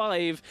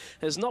 0-5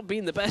 has not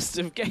been the best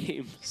of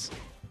games.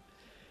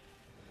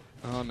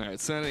 Oh no, it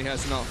certainly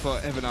has not for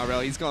Evan RL.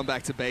 He's gone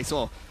back to base.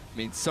 Oh, I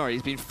mean, sorry,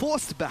 he's been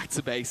forced back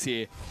to base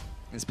here.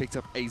 He's picked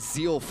up a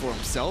Zeal for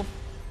himself.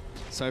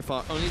 So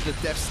far, only the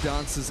Depths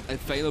Dancers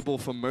available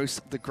for most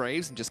of the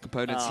Graves and just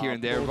components here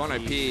and there. Ron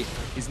OP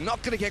is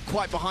not going to get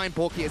quite behind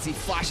Porky as he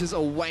flashes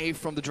away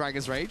from the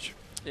Dragon's Rage.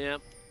 Yeah,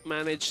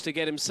 managed to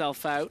get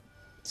himself out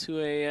to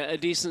a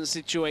decent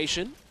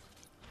situation.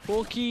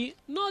 Porky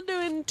not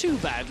doing too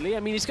badly. I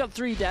mean, he's got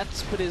 3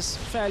 deaths, but is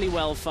fairly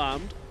well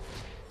farmed.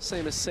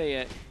 Same as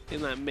Seiya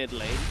in that mid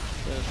lane.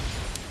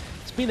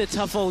 It's been a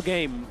tough old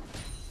game.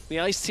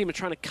 The Ice team are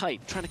trying to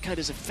kite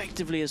as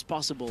effectively as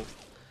possible.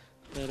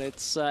 But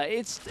it's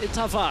a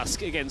tough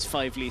ask against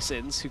 5 Lee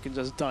Sins who can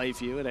just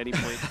dive you at any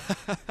point.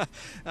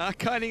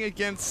 Kiting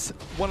against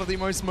one of the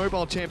most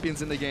mobile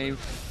champions in the game.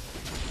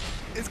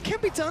 It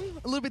can be done,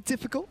 a little bit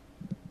difficult.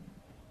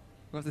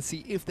 We'll have to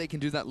see if they can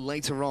do that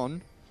later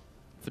on.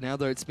 For now,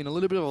 though, it's been a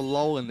little bit of a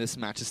lull in this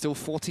match. It's still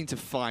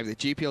 14-5. The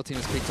GPL team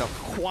has picked up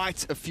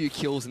quite a few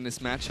kills in this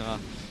match.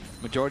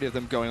 Majority of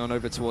them going on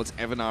over towards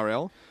Evan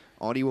RL.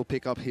 Audi will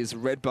pick up his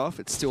red buff.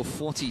 It's still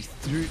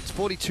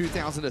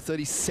 42,000 to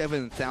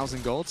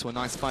 37,000 gold, so a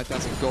nice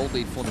 5,000 gold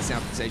lead for the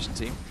Southeast Asian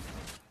team.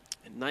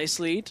 Nice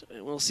lead.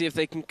 We'll see if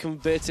they can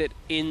convert it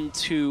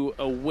into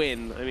a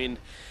win. I mean,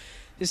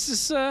 this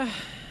is a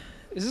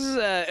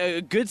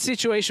good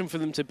situation for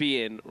them to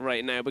be in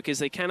right now because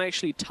they can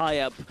actually tie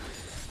up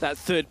that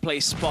third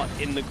place spot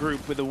in the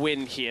group with a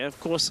win here. Of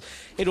course,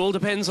 it all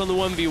depends on the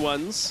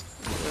 1v1s,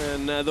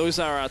 and those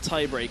are our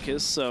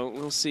tiebreakers, so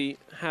we'll see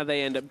how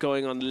they end up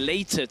going on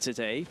later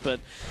today.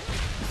 But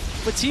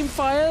for Team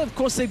Fire, of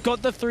course, they've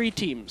got the 3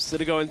 teams that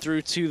are going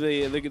through to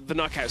the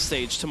knockout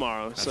stage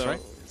tomorrow. That's so right.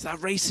 That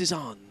race is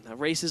on. That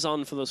race is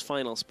on for those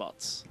final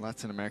spots.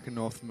 Latin America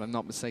North, if I'm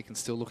not mistaken,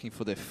 still looking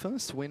for their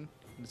first win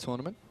in the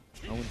tournament.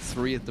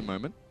 0-3 at the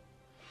moment.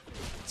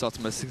 So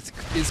Optimus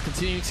is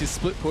continuing to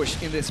split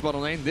push in this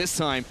bottom lane. This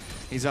time,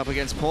 he's up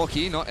against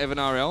Porky, not Evan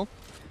RL.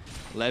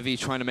 Levy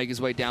trying to make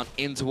his way down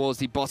in towards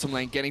the bottom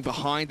lane, getting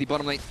behind the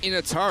bottom lane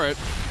inner turret.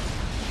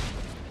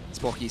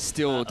 Porky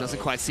still doesn't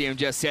quite see him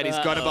just yet. He's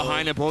got it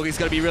behind him. Porky's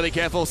got to be really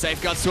careful.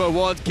 Safeguards to a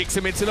ward, kicks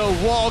him into the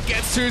wall,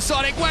 gets 2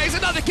 Sonic Waves.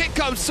 Another kick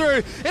comes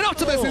through, and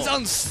Optimus is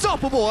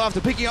unstoppable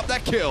after picking up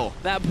that kill.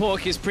 That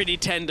Pork is pretty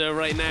tender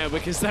right now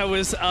because that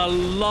was a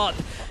lot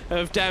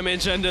of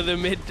damage under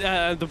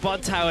the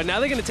bot tower.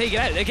 Now they're going to take it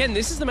out. Again,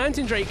 this is the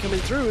Mountain Drake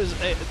coming through.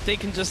 They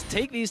can just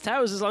take these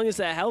towers as long as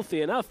they're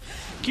healthy enough.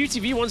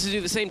 QTV wants to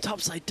do the same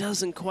topside,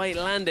 doesn't quite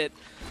land it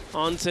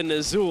onto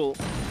Nazul.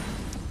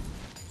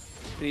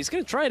 But he's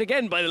going to try it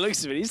again by the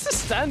looks of it. He's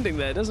just standing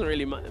there. It doesn't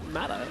really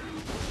matter.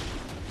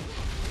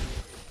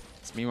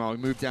 So meanwhile, we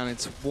move down in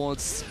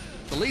towards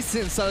the least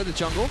inside of the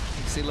jungle. You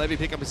can see Levy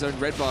pick up his own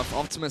red buff.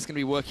 Optimus going to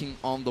be working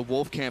on the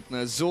Wolf Camp.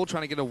 Nazul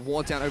trying to get a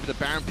ward down over the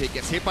Baron pit.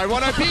 Gets hit by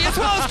RiotGames as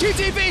well as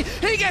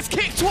QTV. He gets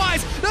kicked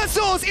twice.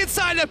 Nazul's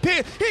inside the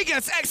pit. He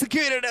gets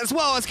executed as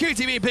well as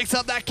QTV picks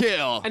up that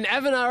kill. And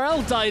Evan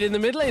RL died in the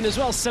mid lane as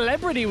well.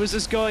 Celebrity was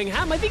just going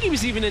ham. I think he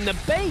was even in the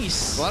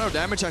base. A lot of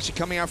damage actually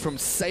coming out from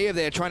Saya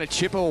there, trying to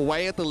chip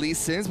away at the Lee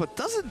Sins, but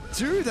doesn't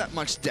do that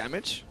much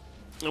damage.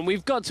 And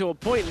we've got to a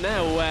point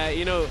now where,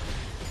 you know,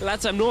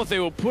 Latam North, they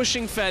were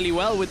pushing fairly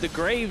well with the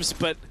Graves,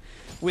 but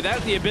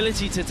without the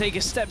ability to take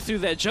a step through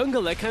their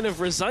jungle, they're kind of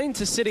resigned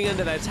to sitting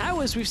under their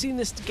towers. We've seen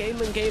this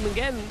game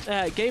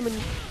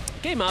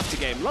after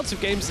game. Lots of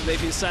games that they've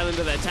been sat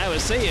under their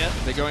towers. Saya.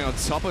 They're going on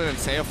top of it, and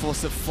Saya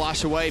forced to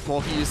flash away.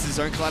 Porky uses his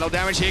own collateral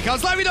damage. Here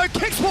comes Levy, though,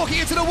 kicks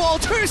Porky into the wall.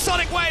 2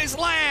 Sonic Waves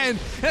land,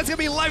 and it's going to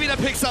be Levy that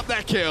picks up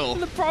that kill.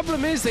 And the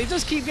problem is they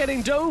just keep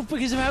getting dove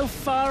because of how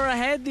far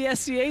ahead the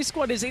SCA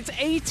squad is. It's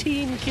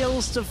 18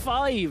 kills to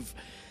 5.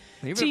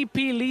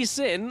 TP Lee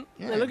Sin.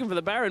 Yeah. They're looking for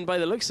the Baron by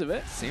the looks of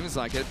it. Seems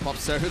like it.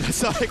 Pops over the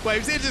Sonic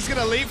Waves. They're just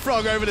going to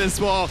leapfrog over this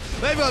wall.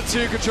 They've got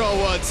 2 control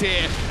wards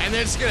here, and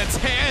they're just going to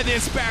tear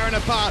this Baron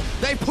apart.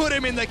 They put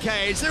him in the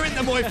cage. They're in the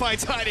Muay Thai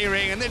tiny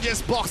ring, and they're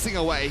just boxing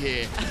away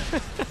here.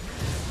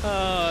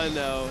 Oh,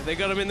 no. They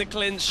got him in the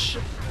clinch,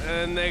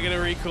 and they're going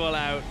to recall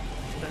out.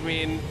 I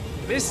mean,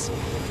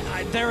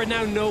 there are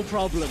now no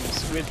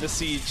problems with the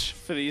siege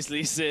for these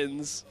Lee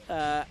Sins.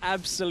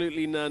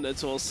 Absolutely none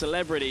at all.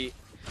 Celebrity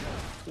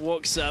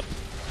walks up.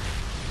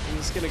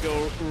 He's going to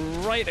go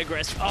right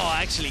aggressive. Oh,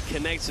 actually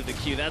connects with the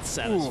Q. That's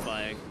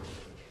satisfying. Ooh.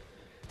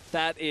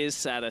 That is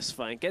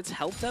satisfying. Gets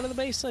helped out of the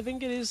base, I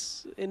think it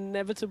is,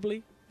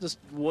 inevitably. Just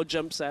ward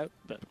jumps out.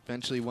 But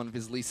eventually one of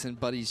his Lee Sin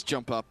buddies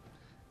jump up,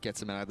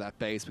 gets him out of that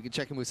base. We can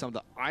check in with some of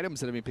the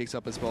items that have been picked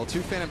up as well.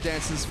 2 Phantom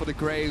Dances for the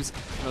Graves.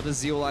 Another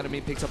Zeal item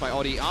being picked up by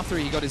Audi after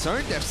he got his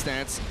own Death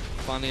Stance.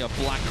 Finally, a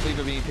Black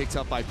Cleaver being picked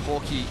up by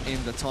Porky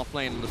in the top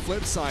lane. On the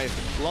flip side,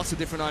 lots of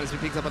different items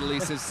being picked up by the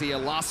Lee Sin. See a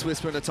Last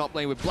Whisper in the top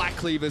lane with Black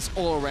Cleavers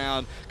all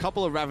around.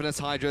 Couple of Ravenous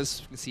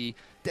Hydras. You can see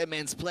Dead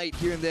Man's Plate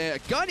here and there.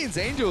 Guardian's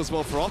Angel as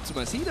well for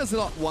Optimus. He does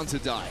not want to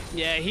die.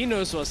 Yeah, he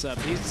knows what's up.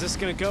 He's just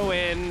going to go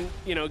in,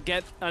 you know,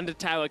 get under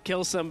tower,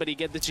 kill somebody,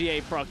 get the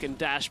GA proc, and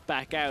dash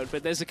back out.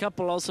 But there's a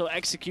couple also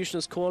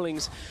Executioner's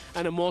Callings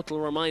and Immortal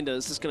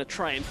Reminders that's going to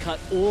try and cut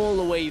all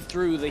the way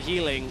through the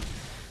healing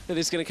that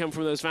is going to come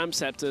from those Vamp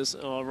Scepters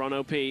or Ron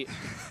OP.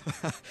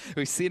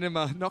 We've seen him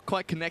not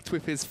quite connect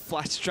with his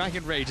Flash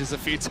Dragon Rages a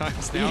few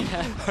times now.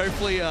 Yeah.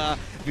 Hopefully,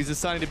 if he's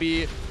deciding to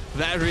be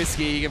that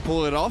risky, he can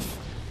pull it off.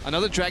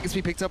 Another Dragon's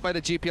been picked up by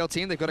the GPL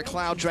team. They've got a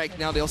Cloud Drake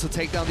now. They also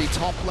take down the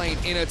top lane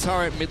inner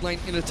turret. Mid lane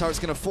inner turret's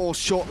going to fall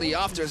shortly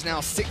after. It's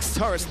now 6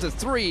 turrets to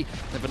 3. They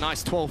have a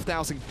nice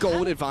 12,000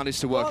 gold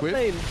advantage to work with.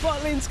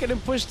 Bot lane's getting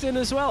pushed in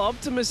as well.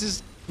 Optimus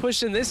is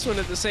pushing this one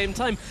at the same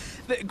time.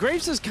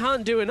 Graves just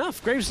can't do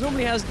enough. Graves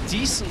normally has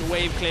decent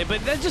wave clear, but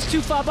they're just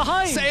too far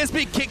behind. Saya's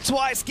been kicked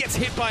twice, gets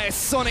hit by a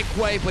Sonic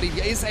Wave, but he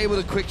is able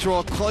to quick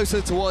draw closer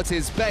towards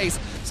his base.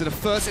 So the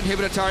first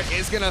inhibitor turret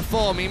is going to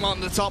fall. Meanwhile, in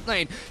the top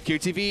lane,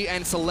 QTV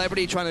and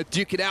Celebrity trying to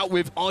duke it out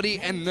with Audi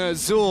and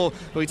Nazul.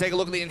 But we take a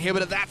look at the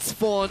inhibitor. That's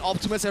fallen.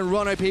 Optimus and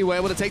Ron OP were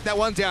able to take that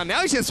one down.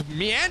 Now he's just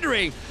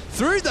meandering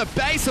through the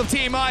base of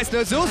Team Ice.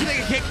 Nazul's going to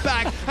get kicked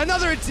back.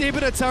 Another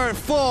inhibitor turret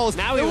falls.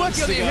 Now they're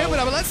working on the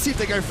inhibitor, but let's see if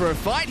they go for a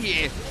fight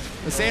here.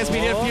 The Sand's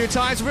been hit a few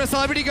times.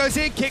 Celebrity goes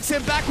in, kicks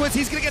him backwards.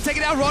 He's going to get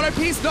taken out.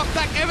 RiotGames knocked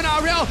back Evan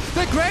RL.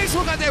 The Graves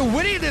look like they're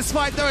winning this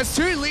fight, though, as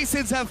two Lee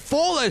Sins have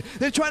fallen.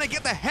 They're trying to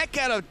get the heck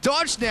out of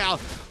Dodge now.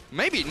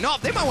 Maybe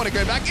not. They might want to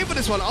go back in for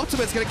this one.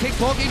 Ultimate's going to kick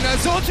Porky. No,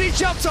 Zortri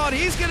jumps on.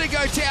 He's going to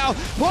go down.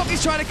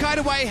 Porky's trying to kite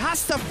away.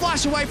 Has to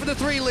flash away from the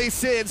three Lee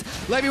Sins.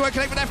 Levy won't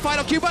connect with that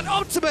final Q, but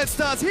Ultimate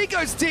starts. He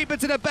goes deep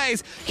into the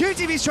base.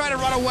 QTV's trying to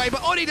run away,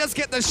 but Oni does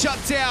get the shut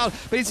down.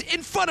 But he's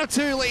in front of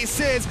two Lee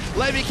Sins.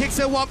 Levy kicks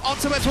a womp.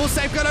 Ultimate will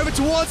safeguard over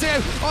towards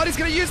him. Oni's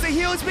going to use the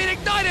heal. It's been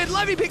ignited.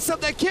 Levy picks up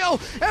the kill.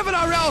 Evan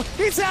RL,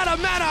 he's out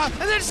of mana,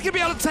 and they're just going to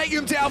be able to take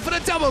him down for the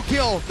double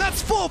kill.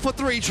 That's 4 for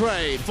 3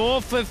 trade.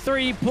 4 for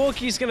 3.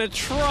 Porky's going to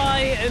try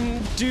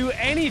and do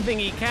anything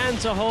he can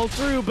to hold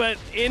through, but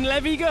in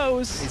Levy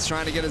goes. He's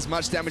trying to get as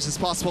much damage as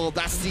possible.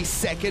 That's the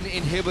second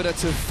inhibitor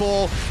to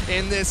fall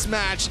in this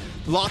match.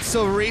 Lots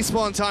of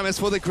respawn timers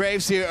for the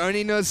Graves here.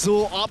 Only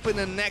Nazul up in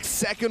the next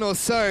second or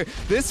so.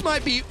 This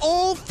might be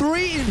all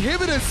 3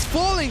 inhibitors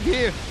falling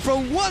here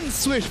from one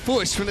swift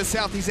push from the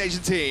Southeast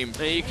Asian team.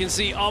 And you can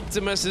see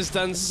Optimus has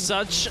done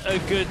such a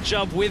good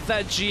job with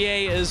that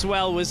GA as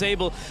well. Was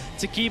able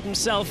to keep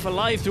himself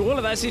alive through all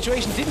of that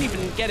situation. Didn't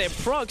even get it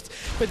procced.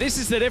 But this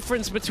is the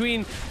difference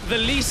between the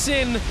Lee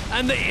Sin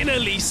and the inner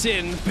Lee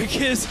Sin,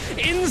 because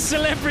in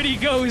Celebrity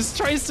goes,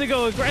 tries to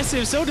go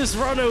aggressive, so does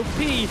Rono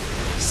P.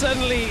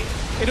 Suddenly,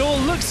 it all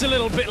looks a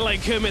little bit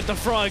like Kermit the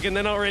Frog, and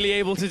they're not really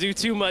able to do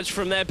too much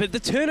from there. But the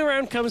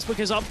turnaround comes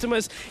because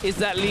Optimus is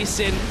that Lee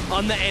Sin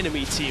on the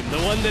enemy team, the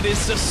one that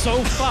is just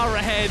so far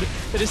ahead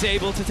that is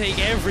able to take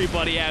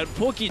everybody out.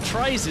 Porky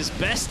tries his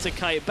best to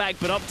kite back,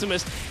 but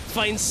Optimus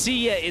finds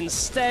Sia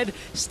instead,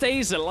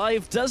 stays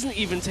alive, doesn't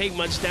even take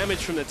much damage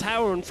from the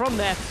tower, and from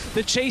there,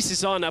 the chase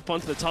is on up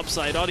onto the top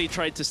side. Odi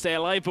tried to stay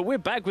alive, but we're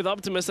back with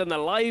Optimus on the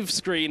live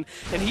screen,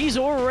 and he's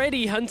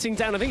already hunting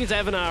down, I think it's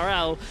Evan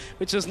RL,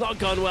 which has not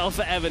gone well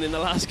for Evan in the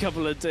last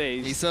couple of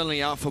days. He's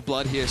certainly out for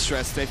blood here,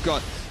 Stress. They've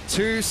got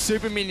 2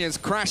 super minions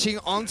crashing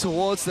on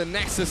towards the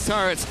Nexus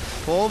turrets.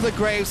 All the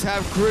Graves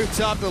have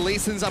grouped up. The Lee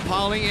Sins are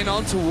piling in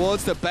on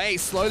towards the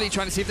base, slowly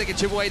trying to see if they can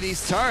chip away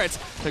these turrets.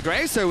 The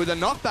Graves, though, with a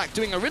knockback,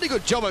 doing a really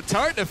good job of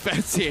turret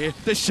defense here.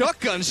 The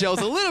shotgun shell's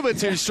a little bit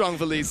too strong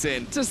for Lee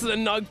Sin. Just the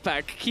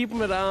knockback. Keep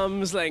them at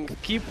arm's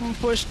length. Keep them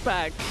pushed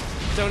back.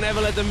 Don't ever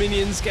let the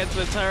minions get to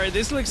the turret.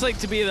 This looks like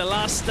to be the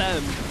last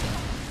stand.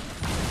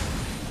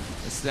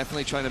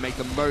 Definitely trying to make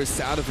the most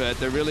out of it.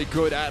 They're really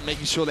good at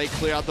making sure they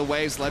clear out the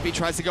waves. Levy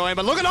tries to go in,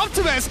 but look at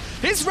Optimus!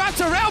 He's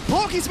wrapped around.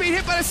 Porky's been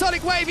hit by the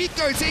Sonic Wave. He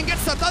goes in,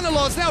 gets the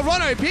Thunderlords. Now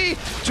Rono P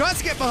tries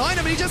to get behind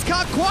him, and he just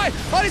can't quite.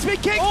 Oh, he's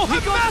been kicked. Oh, a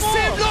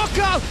massive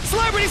knockup.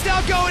 Celebrity's now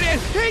going in.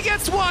 He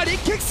gets one. He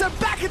kicks him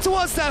back in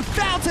towards the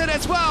fountain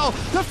as well.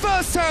 The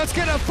first turret's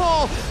gonna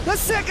fall. The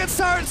second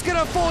turret's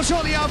gonna fall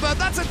shortly after.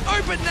 That's an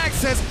open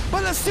Nexus,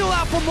 but they're still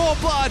out for more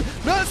blood.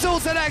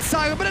 Nurtle's the next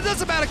time, but it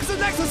doesn't matter because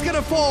the Nexus is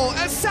gonna fall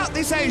as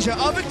Southeast Asia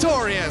are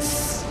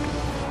victorious.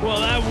 Well,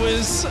 that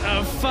was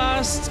a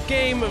fast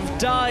game of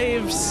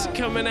dives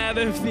coming out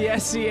of the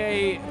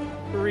SEA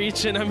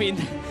region. I mean,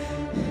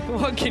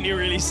 what can you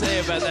really say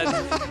about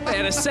that? They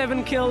had a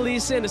 7-kill Lee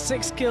Sin, a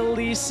 6-kill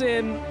Lee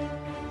Sin.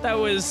 That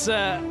was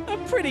a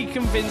pretty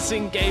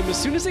convincing game.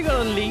 As soon as they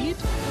got a lead,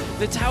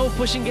 the tower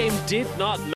pushing game did not matter.